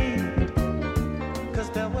afraid. 'Cause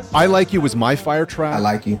there was I Like You was my fire track. I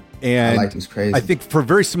Like You. And I Like You's crazy. I think for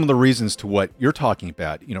very similar reasons to what you're talking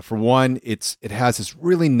about. For one, it has this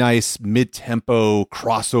really nice mid-tempo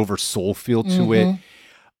crossover soul feel to it.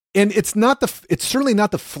 And it's certainly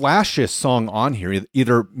not the flashiest song on here,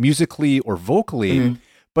 either musically or vocally,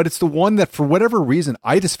 but it's the one that for whatever reason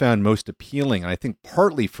I just found most appealing. And I think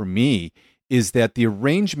partly for me is that the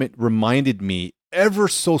arrangement reminded me ever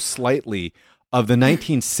so slightly of the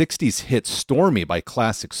 1960s hit "Stormy" by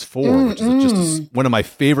Classics 4, which is just one of my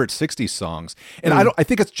favorite 60s songs. And I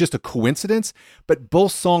think it's just a coincidence, but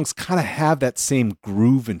both songs kind of have that same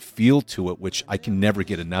groove and feel to it, which I can never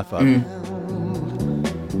get enough of.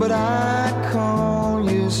 But I call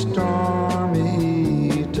you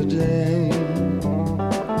stormy today.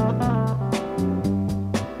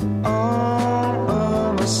 All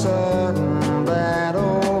of a sudden, that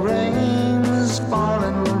old rain's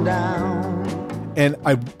falling down. And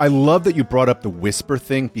I love that you brought up the whisper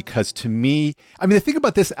thing, because to me, I mean, the thing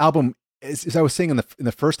about this album, as I was saying in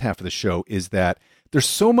the first half of the show, is that there's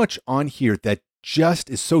so much on here that just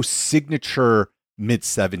is so signature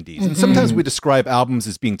mid-70s. And sometimes we describe albums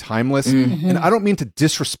as being timeless. And I don't mean to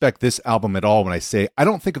disrespect this album at all when I say I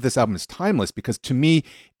don't think of this album as timeless, because to me,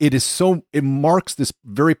 it marks this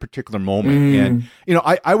very particular moment. And,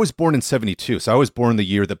 I was born in 72. So I was born the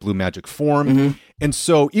year that Blue Magic formed. And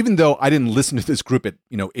so even though I didn't listen to this group at,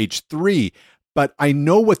 age 3, but I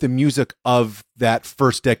know what the music of that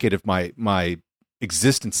first decade of my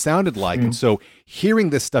existence sounded like. And so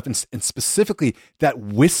hearing this stuff and specifically that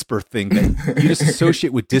whisper thing that you just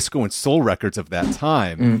associate with disco and soul records of that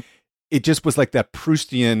time, it just was like that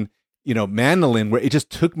Proustian, mandolin, where it just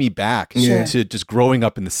took me back to just growing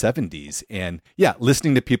up in the 70s. And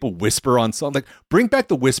listening to people whisper on songs, like bring back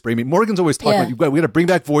the whisper. I mean, Morgan's always talking about, we got to bring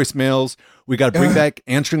back voicemails. We got to bring back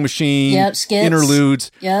answering machine, skits,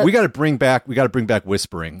 interludes. We got to bring back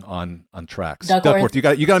whispering on tracks. Duckworth, you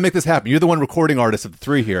got to make this happen. You're the one recording artist of the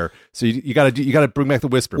three here. So you got to bring back the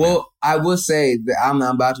whisper. Well, man. I will say the album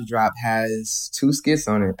I'm about to drop has 2 skits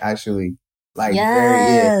on it, actually. Like, it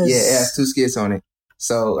has 2 skits on it.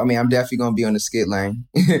 So, I mean, I'm definitely going to be on the skit lane.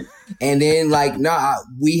 And then,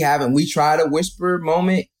 we tried a whisper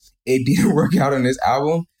moment. It didn't work out on this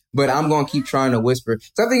album, but I'm going to keep trying to whisper.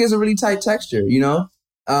 So I think it's a really tight texture, to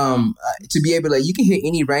be able to, you can hit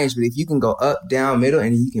any range, but if you can go up, down, middle,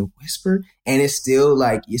 and you can whisper, and it's still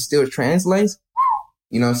it still translates,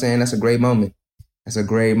 you know what I'm saying? That's a great moment.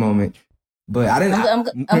 But I'm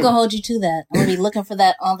going to hold you to that. I'm going to be looking for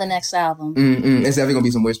that on the next album. It's definitely going to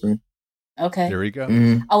be some whispering. Okay. There you go.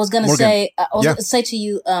 I was going to say to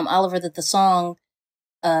you, Oliver, that the song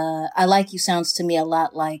I Like You sounds to me a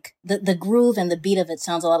lot like the groove and the beat of it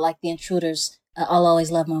sounds a lot like The Intruders. I'll Always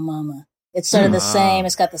Love My Mama. It's sort of the same.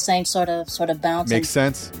 It's got the same sort of bounce. Makes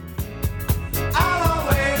sense. I'll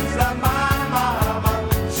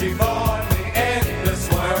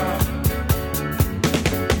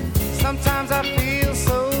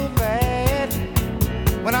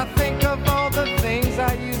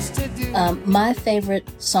My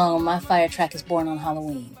favorite song on my fire track is Born on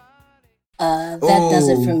Halloween. That does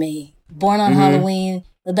it for me. Born on Halloween,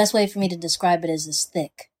 the best way for me to describe it is it's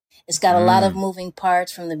thick. It's got a lot of moving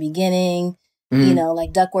parts from the beginning. You know,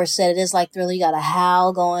 like Duckwrth said, it is like Thriller. You got a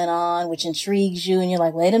howl going on, which intrigues you. And you're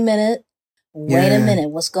like, wait a minute,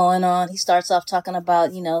 what's going on? He starts off talking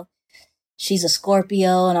about, you know, she's a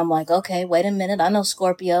Scorpio. And I'm like, okay, wait a minute. I know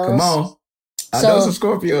Scorpios. Come on. I know some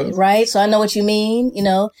Scorpios. Right. So I know what you mean. You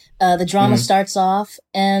know, the drama starts off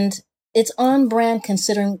and it's on brand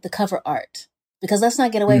considering the cover art. Because let's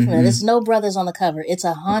not get away from it. There's no brothers on the cover. It's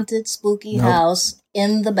a haunted, spooky house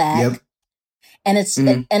in the back. Yep. And it's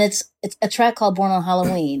a track called Born on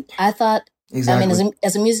Halloween. I thought, I mean,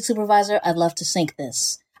 as a music supervisor, I'd love to sync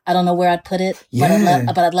this. I don't know where I'd put it,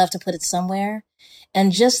 but I'd love to put it somewhere.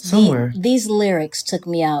 And just these lyrics took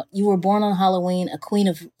me out. You were born on Halloween, a queen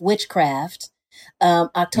of witchcraft.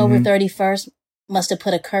 October 31st must have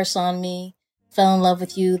put a curse on me. Fell in love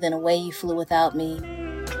with you, then away you flew without me.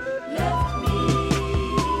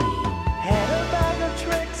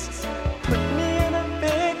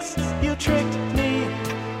 Tricked me,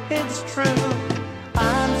 it's true.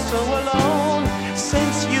 I'm so alone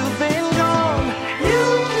since you've been gone.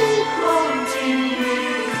 You keep haunting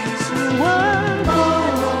me. So I'm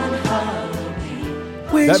born on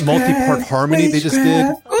Halloween. That multi-part harmony they just did.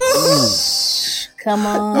 Come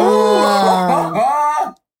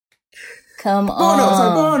on. Come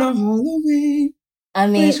on. I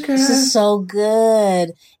mean, this is so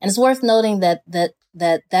good. And it's worth noting that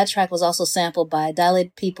track was also sampled by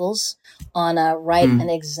Dilated Peoples on Right and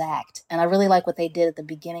Exact. And I really like what they did at the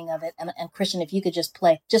beginning of it. And Christian, if you could just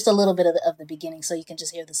play just a little bit of the beginning so you can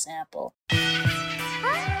just hear the sample.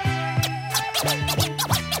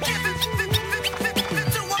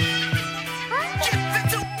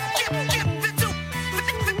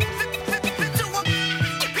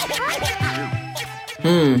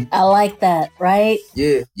 I like that, right?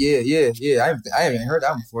 Yeah. I haven't heard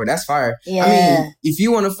that before. That's fire. Yeah. I mean, if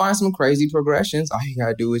you want to find some crazy progressions, all you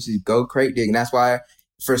gotta do is just go crate dig. And that's why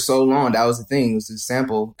for so long that was the thing, was to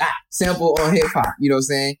sample on hip hop. You know what I'm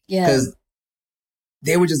saying? Yeah. Because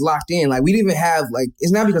they were just locked in. Like we didn't even have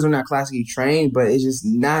it's not because we're not classically trained, but it's just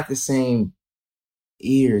not the same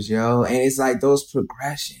ears, yo. And it's like those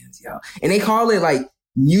progressions, yo. And they call it like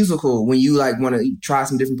musical when you like want to try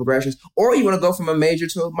some different progressions, or you want to go from a major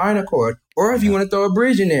to a minor chord, or if you want to throw a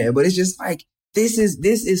bridge in there. But it's just like this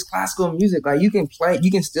is classical music. Like you can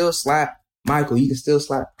still slap Michael, you can still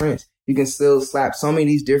slap Prince, you can still slap so many of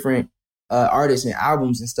these different artists and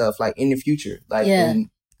albums and stuff like in the future, like in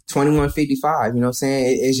 2155. You know what I'm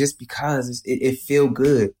saying? It's just because it feel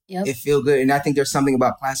good. Yep. It feel good, and I think there's something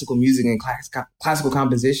about classical music and classical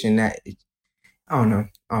composition that I don't know.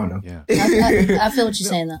 Yeah. I feel what you're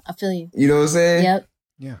saying, though. I feel you. You know what I'm saying? Yep.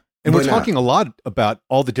 Yeah. And we're talking a lot about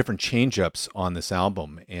all the different change-ups on this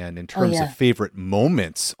album. And in terms of favorite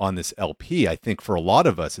moments on this LP, I think for a lot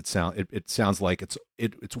of us, it sounds like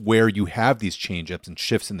it's where you have these change-ups and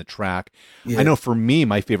shifts in the track. Yeah. I know for me,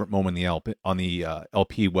 my favorite moment on the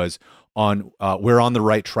LP was on We're on the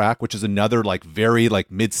Right Track, which is another like very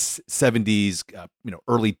like mid-70s,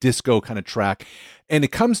 early disco kind of track. And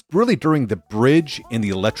it comes really during the bridge in the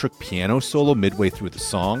electric piano solo midway through the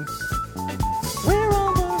song. We're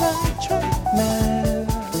on the right track now.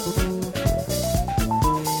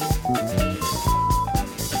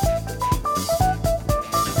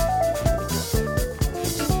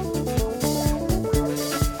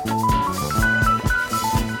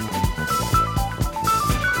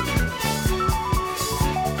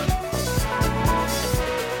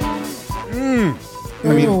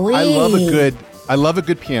 I mean, I love a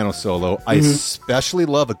good piano solo. I especially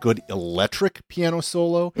love a good electric piano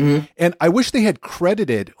solo. And I wish they had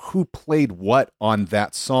credited who played what on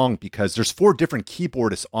that song, because there's 4 different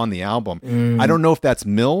keyboardists on the album. I don't know if that's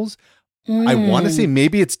Mills. I want to say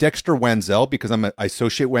maybe it's Dexter Wenzel, because I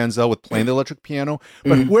associate Wenzel with playing the electric piano.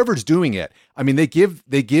 But whoever's doing it, I mean, they give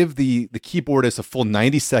the keyboardist a full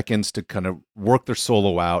 90 seconds to kind of work their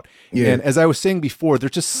solo out. Yeah. And as I was saying before,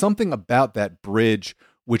 there's just something about that bridge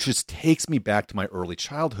which just takes me back to my early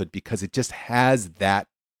childhood, because it just has that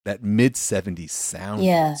mid-70s sound.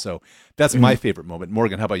 Yeah. So that's my favorite moment.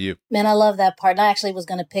 Morgan, how about you? Man, I love that part. And I actually was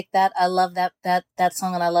going to pick that. I love that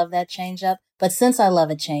song, and I love that change up. But since I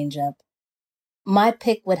love a change up, my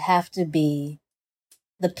pick would have to be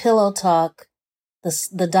the pillow talk,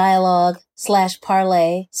 the dialogue /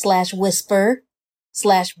 parlay / whisper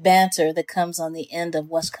 / banter that comes on the end of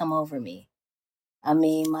What's Come Over Me. I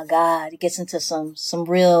mean, my God, it gets into some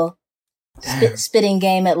real spitting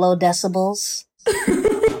game at low decibels. You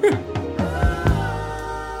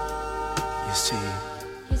see,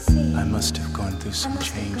 I must have gone through some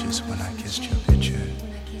changes when I kissed your picture.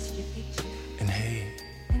 And hey,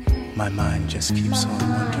 my mind just keeps on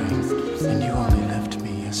wondering, and you only left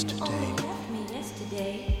me yesterday.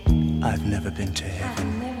 I've never been to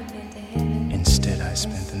heaven. Instead, I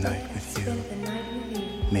spent the night with you.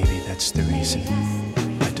 Maybe that's the reason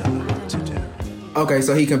I don't know what to do. Okay,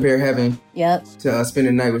 so he compared heaven Yep. to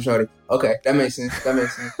spending the night with Shorty. Okay, that makes sense. That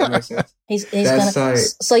makes sense. He's That's gonna.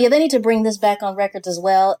 tight. So yeah, they need to bring this back on records as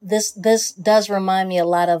well. This does remind me a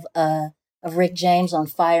lot of Rick James on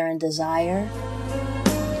Fire and Desire.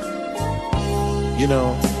 You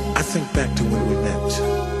know, I think back to when we met.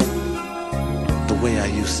 The way I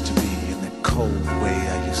used to be and the cold way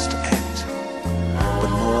I used to act. But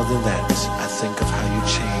more than that, I think of how you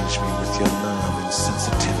changed me with your love and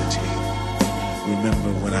sensitivity.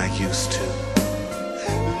 Remember when I used to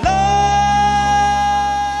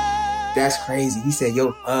That's crazy. He said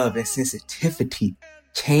your love and sensitivity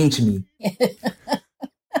changed me.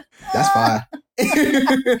 That's fire.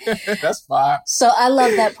 That's fire. So I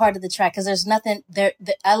love that part of the track because there's nothing there.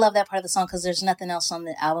 I love that part of the song because there's nothing else on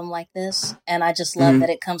the album like this, and I just love that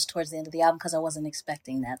it comes towards the end of the album because I wasn't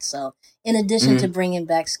expecting that. So in addition to bringing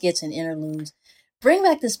back skits and interludes, bring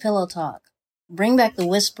back this pillow talk, bring back the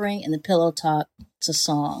whispering and the pillow talk to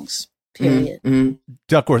songs. Period.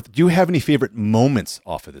 Duckwrth, do you have any favorite moments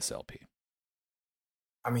off of this LP?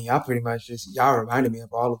 I mean, y'all pretty much y'all reminded me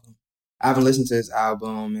of all of them. I haven't listened to this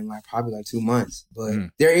album in probably 2 months, but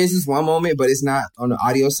there is this one moment, but it's not on the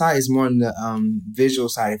audio side. It's more on the visual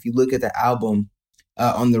side. If you look at the album,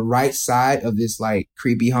 on the right side of this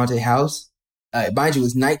creepy haunted house, mind you,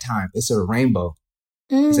 it's nighttime. It's a rainbow.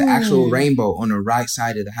 It's an actual rainbow on the right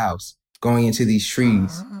side of the house going into these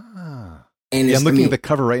trees. And I'm looking at the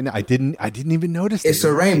cover right now. I didn't even notice. It's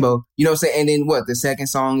a rainbow. You know what I'm saying? And then what? The second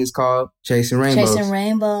song is called Chasing Rainbows. Chasing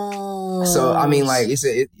Rainbows. So I mean,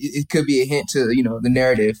 it could be a hint to the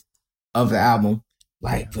narrative of the album.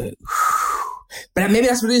 But maybe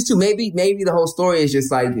that's what it is too. Maybe the whole story is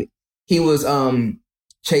just he was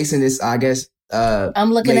chasing this. I guess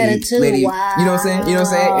I'm looking at it too. Wow. You know what I'm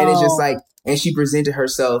saying? And it's just and she presented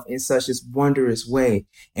herself in such this wondrous way,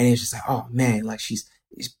 and it's just oh man,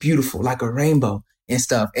 it's beautiful, like a rainbow and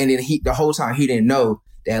stuff. And then the whole time he didn't know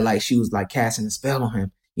that she was casting a spell on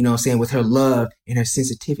him, you know what I'm saying, with her love and her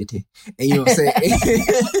sensitivity. And you know what I'm saying?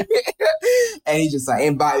 And he just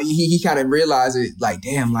he kind of realized it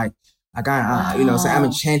damn, you know what I'm saying, I'm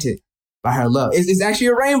enchanted by her love. It's actually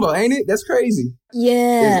a rainbow, ain't it? That's crazy.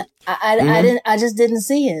 Yeah. I just didn't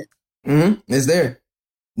see it. It's there.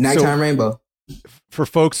 Nighttime rainbow. For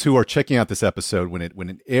folks who are checking out this episode when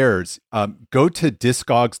it airs, go to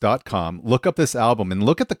discogs.com, look up this album and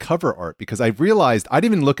look at the cover art, because I realized I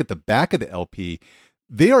didn't even look at the back of the LP.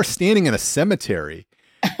 They are standing in a cemetery,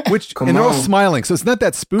 and they're all smiling. So it's not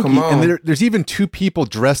that spooky. And there's even 2 people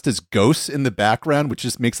dressed as ghosts in the background, which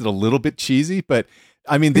just makes it a little bit cheesy. But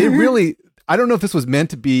I mean, they really, I don't know if this was meant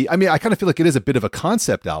to be. I mean, I kind of feel like it is a bit of a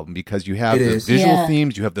concept album because you have the visual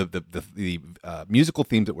themes, you have the musical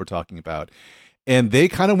themes that we're talking about. And they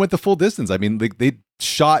kind of went the full distance. I mean, they did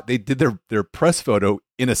their press photo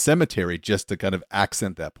in a cemetery just to kind of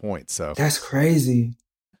accent that point. So that's crazy.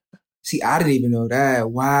 See, I didn't even know that.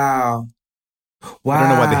 Wow. I don't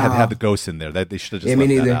know why they had to have the ghosts in there. That they should have just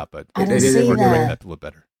left that out, but I didn't see that that. a little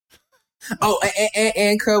better. Oh,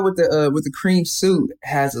 and Cub with the cream suit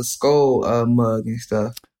has a skull mug and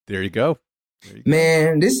stuff. There you go.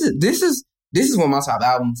 Man, this is one of my top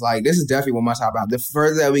albums. This is definitely one of my top albums. The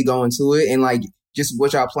further that we go into it and just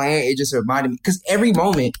what y'all playing, it just reminded me, because every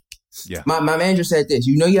moment, my manager said this,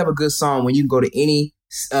 you have a good song when you can go to any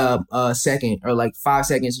second or 5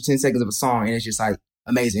 seconds or 10 seconds of a song and it's just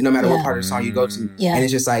amazing, no matter what part of the song you go to. Yeah. And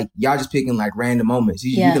it's just y'all just picking random moments.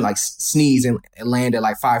 You can sneeze and land at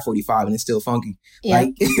 5:45 and it's still funky. Yeah.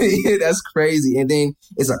 That's crazy. And then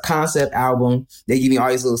it's a concept album. They give you all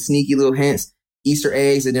these little sneaky little hints, Easter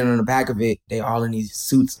eggs, and then on the back of it, they all in these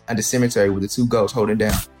suits at the cemetery with the 2 ghosts holding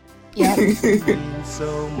down. Yeah. Mean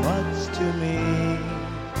so much to me.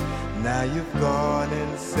 Now you've gone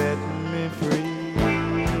and set me free.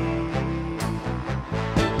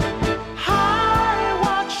 I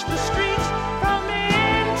watch the streets from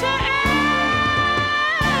end to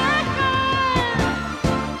end,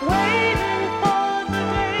 waiting for the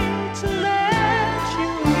day to let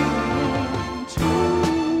you into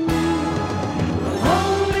the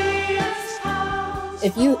loneliest house.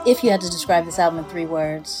 If you had to describe this album in 3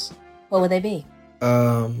 words, what would they be?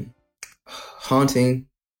 Haunting.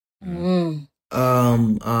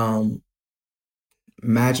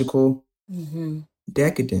 Magical.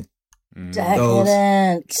 Decadent.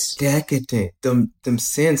 Decadent. Decadent. Them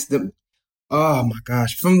scents. Oh my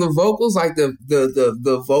gosh. From the vocals, like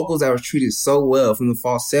the vocals that was treated so well, from the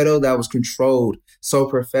falsetto that was controlled so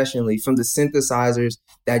professionally, from the synthesizers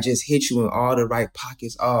that just hit you in all the right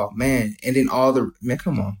pockets. Oh man. And then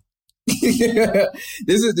come on.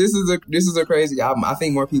 This is a crazy album. I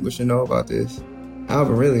think more people should know about this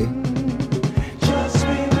album, really. Just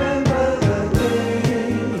remember the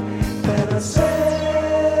day that I said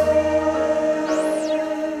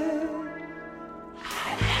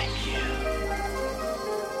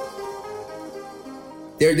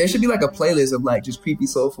There should be like a playlist of like just creepy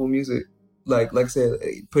soulful music, like I said,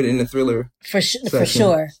 put it in the Thriller for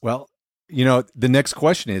sure. Well, the next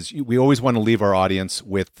question is, we always want to leave our audience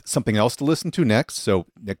with something else to listen to next. So,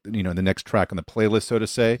 the next track on the playlist, so to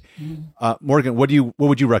say. Morgan, what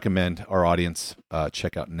would you recommend our audience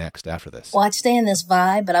check out next after this? Well, I'd stay in this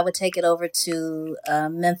vibe, but I would take it over to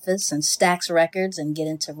Memphis and Stax Records and get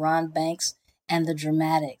into Ron Banks and the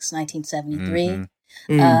Dramatics, 1973.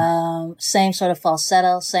 Same sort of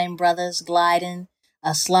falsetto, same brothers gliding,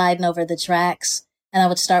 sliding over the tracks. And I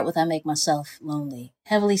would start with I Make Myself Lonely.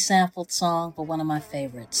 Heavily sampled song, but one of my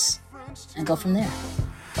favorites. And go from there.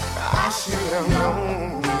 I should have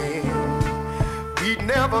known we'd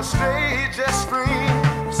never stay just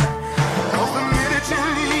friends. 'Cause the minute you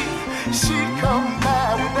leave, she'd come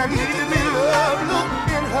by with that need to be love look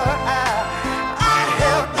in her eye. I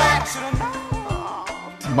held back to the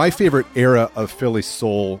My favorite era of Philly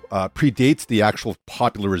soul predates the actual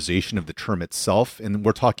popularization of the term itself, and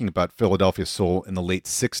we're talking about Philadelphia soul in the late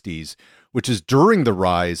 60s, which is during the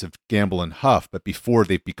rise of Gamble and Huff, but before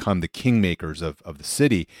they've become the kingmakers of the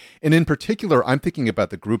city. And in particular, I'm thinking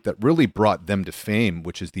about the group that really brought them to fame,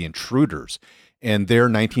 which is the Intruders, and their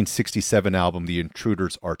 1967 album, The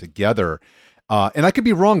Intruders Are Together. And I could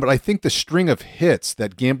be wrong, but I think the string of hits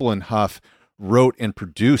that Gamble and Huff wrote and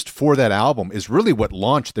produced for that album is really what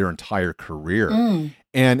launched their entire career.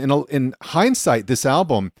 And in hindsight, this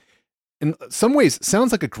album, in some ways,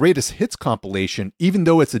 sounds like a greatest hits compilation, even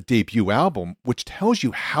though it's a debut album, which tells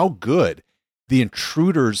you how good the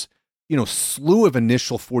Intruders, slew of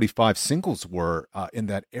initial 45 singles were in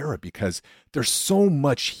that era, because there's so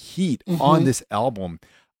much heat on this album.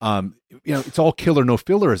 It's all killer, no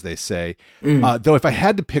filler, as they say. Though if I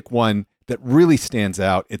had to pick one that really stands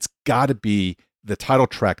out, it's got to be the title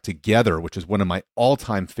track Together, which is one of my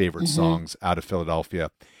all-time favorite songs out of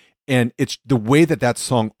Philadelphia. And it's the way that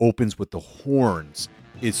song opens with the horns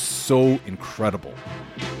is so incredible.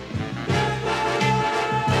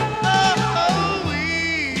 Oh,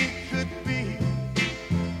 we could be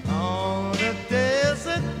on a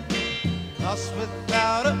desert, lost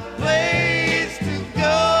without a place to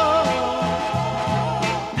go.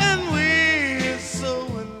 And we're so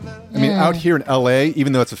in love. I mean, out here in LA,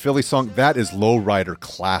 even though it's a Philly song, that is lowrider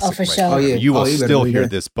classic. Oh, for right sure. there. Oh, yeah. You will You still better, hear yeah.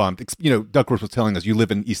 this bump. Duckworth was telling us you live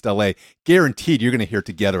in East LA. Guaranteed you're going to hear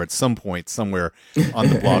Together at some point, somewhere on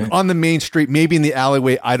the block, on the main street, maybe in the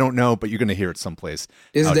alleyway. I don't know, but you're going to hear it someplace.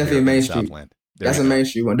 This is out definitely here a Main in Street. Southland. That's a Main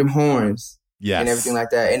Street one. Them horns Yes. and everything like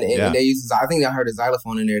that. And Yeah. they use, I think I heard a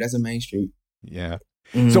xylophone in there. That's a Main Street. Yeah.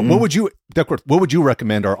 Mhm. So Duckworth, what would you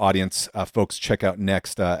recommend our audience folks check out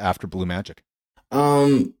next after Blue Magic?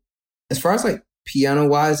 As far as like piano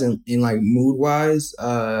wise and like mood wise,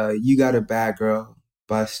 You Got a Bad Girl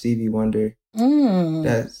by Stevie Wonder.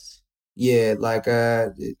 That's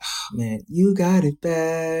man, you got it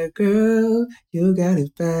bad, girl. You got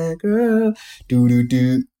it bad, girl. Do do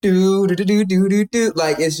do do do do do do do.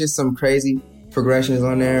 Like, it's just some crazy progressions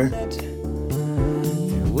on there.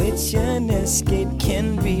 which an escape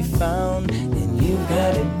can be found. And you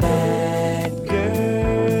got it bad,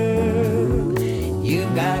 girl. You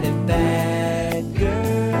got it bad,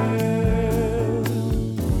 girl.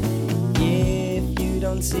 If you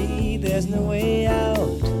don't see there's no way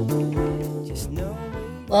out, just know.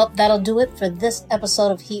 Well, that'll do it for this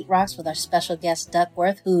episode of Heat Rocks with our special guest,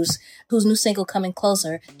 Duckworth, whose new single, Coming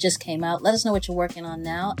Closer, just came out. Let us know what you're working on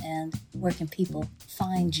now, and where can people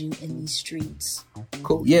find you in these streets?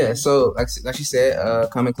 Cool. Yeah. So like she said,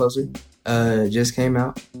 Coming Closer, just came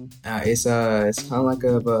out. It's kind of like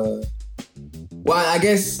well, I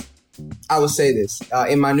guess I would say this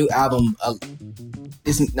in my new album.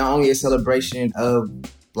 It's not only a celebration of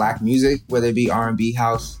Black music, whether it be R&B,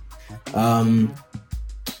 house,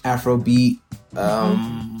 Afrobeat,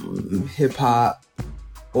 hip hop,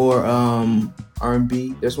 or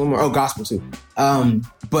R&B. There's one more. Oh, gospel too.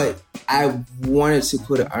 But I wanted to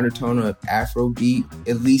put an undertone of Afrobeat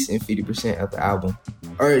at least in 50% of the album,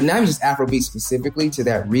 or not even just Afrobeat specifically to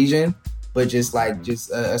that region, but just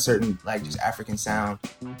a certain just African sound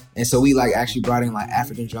And so we like actually brought in like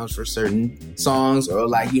African drums for certain songs, or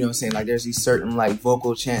like, you know what I'm saying, like there's these certain like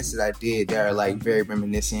vocal chants that I did that are like very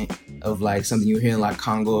reminiscent of like something you hear in like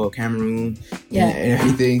Congo or Cameroon and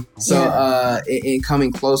everything. So in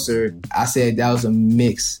Coming Closer, I said that was a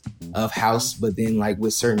mix of house, but then like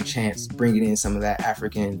with certain chants, bringing in some of that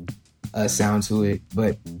African sound to it.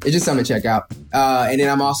 But it's just something to check out. And then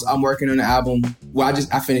I'm working on an album. Well,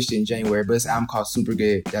 I finished it in January, but it's an album called Super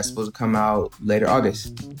Good that's supposed to come out later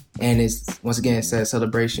August. And it's, once again, it's a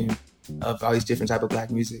celebration of all these different type of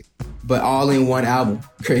black music, but all in one album.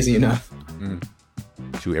 Crazy enough.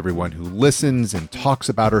 To everyone who listens and talks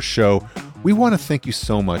about our show, we want to thank you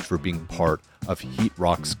so much for being part of Heat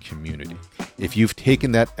Rock's community. If you've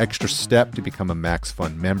taken that extra step to become a Max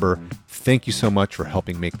Fun member, thank you so much for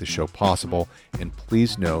helping make the show possible. And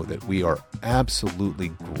please know that we are absolutely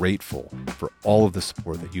grateful for all of the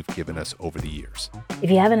support that you've given us over the years.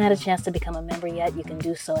 If you haven't had a chance to become a member yet, you can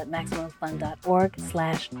do so at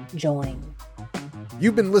MaximumFun.org/join.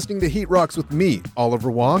 You've been listening to Heat Rocks with me,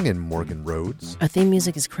 Oliver Wong, and Morgan Rhodes. Our theme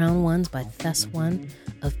music is Crown Ones by Thess One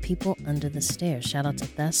of People Under the Stairs. Shout out to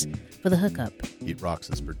Thess for the hookup. Heat Rocks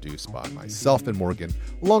is produced by myself and Morgan,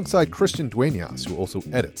 alongside Christian Duenas, who also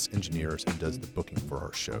edits, engineers, and does the booking for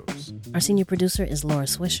our shows. Our senior producer is Laura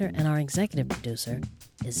Swisher, and our executive producer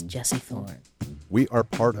is Jesse Thorne. We are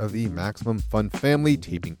part of the Maximum Fun family,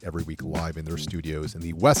 taping every week live in their studios in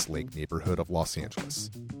the Westlake neighborhood of Los Angeles.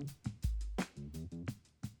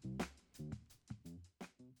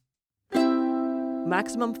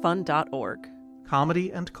 MaximumFun.org.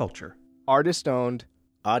 Comedy and culture. Artist owned,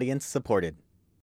 audience supported.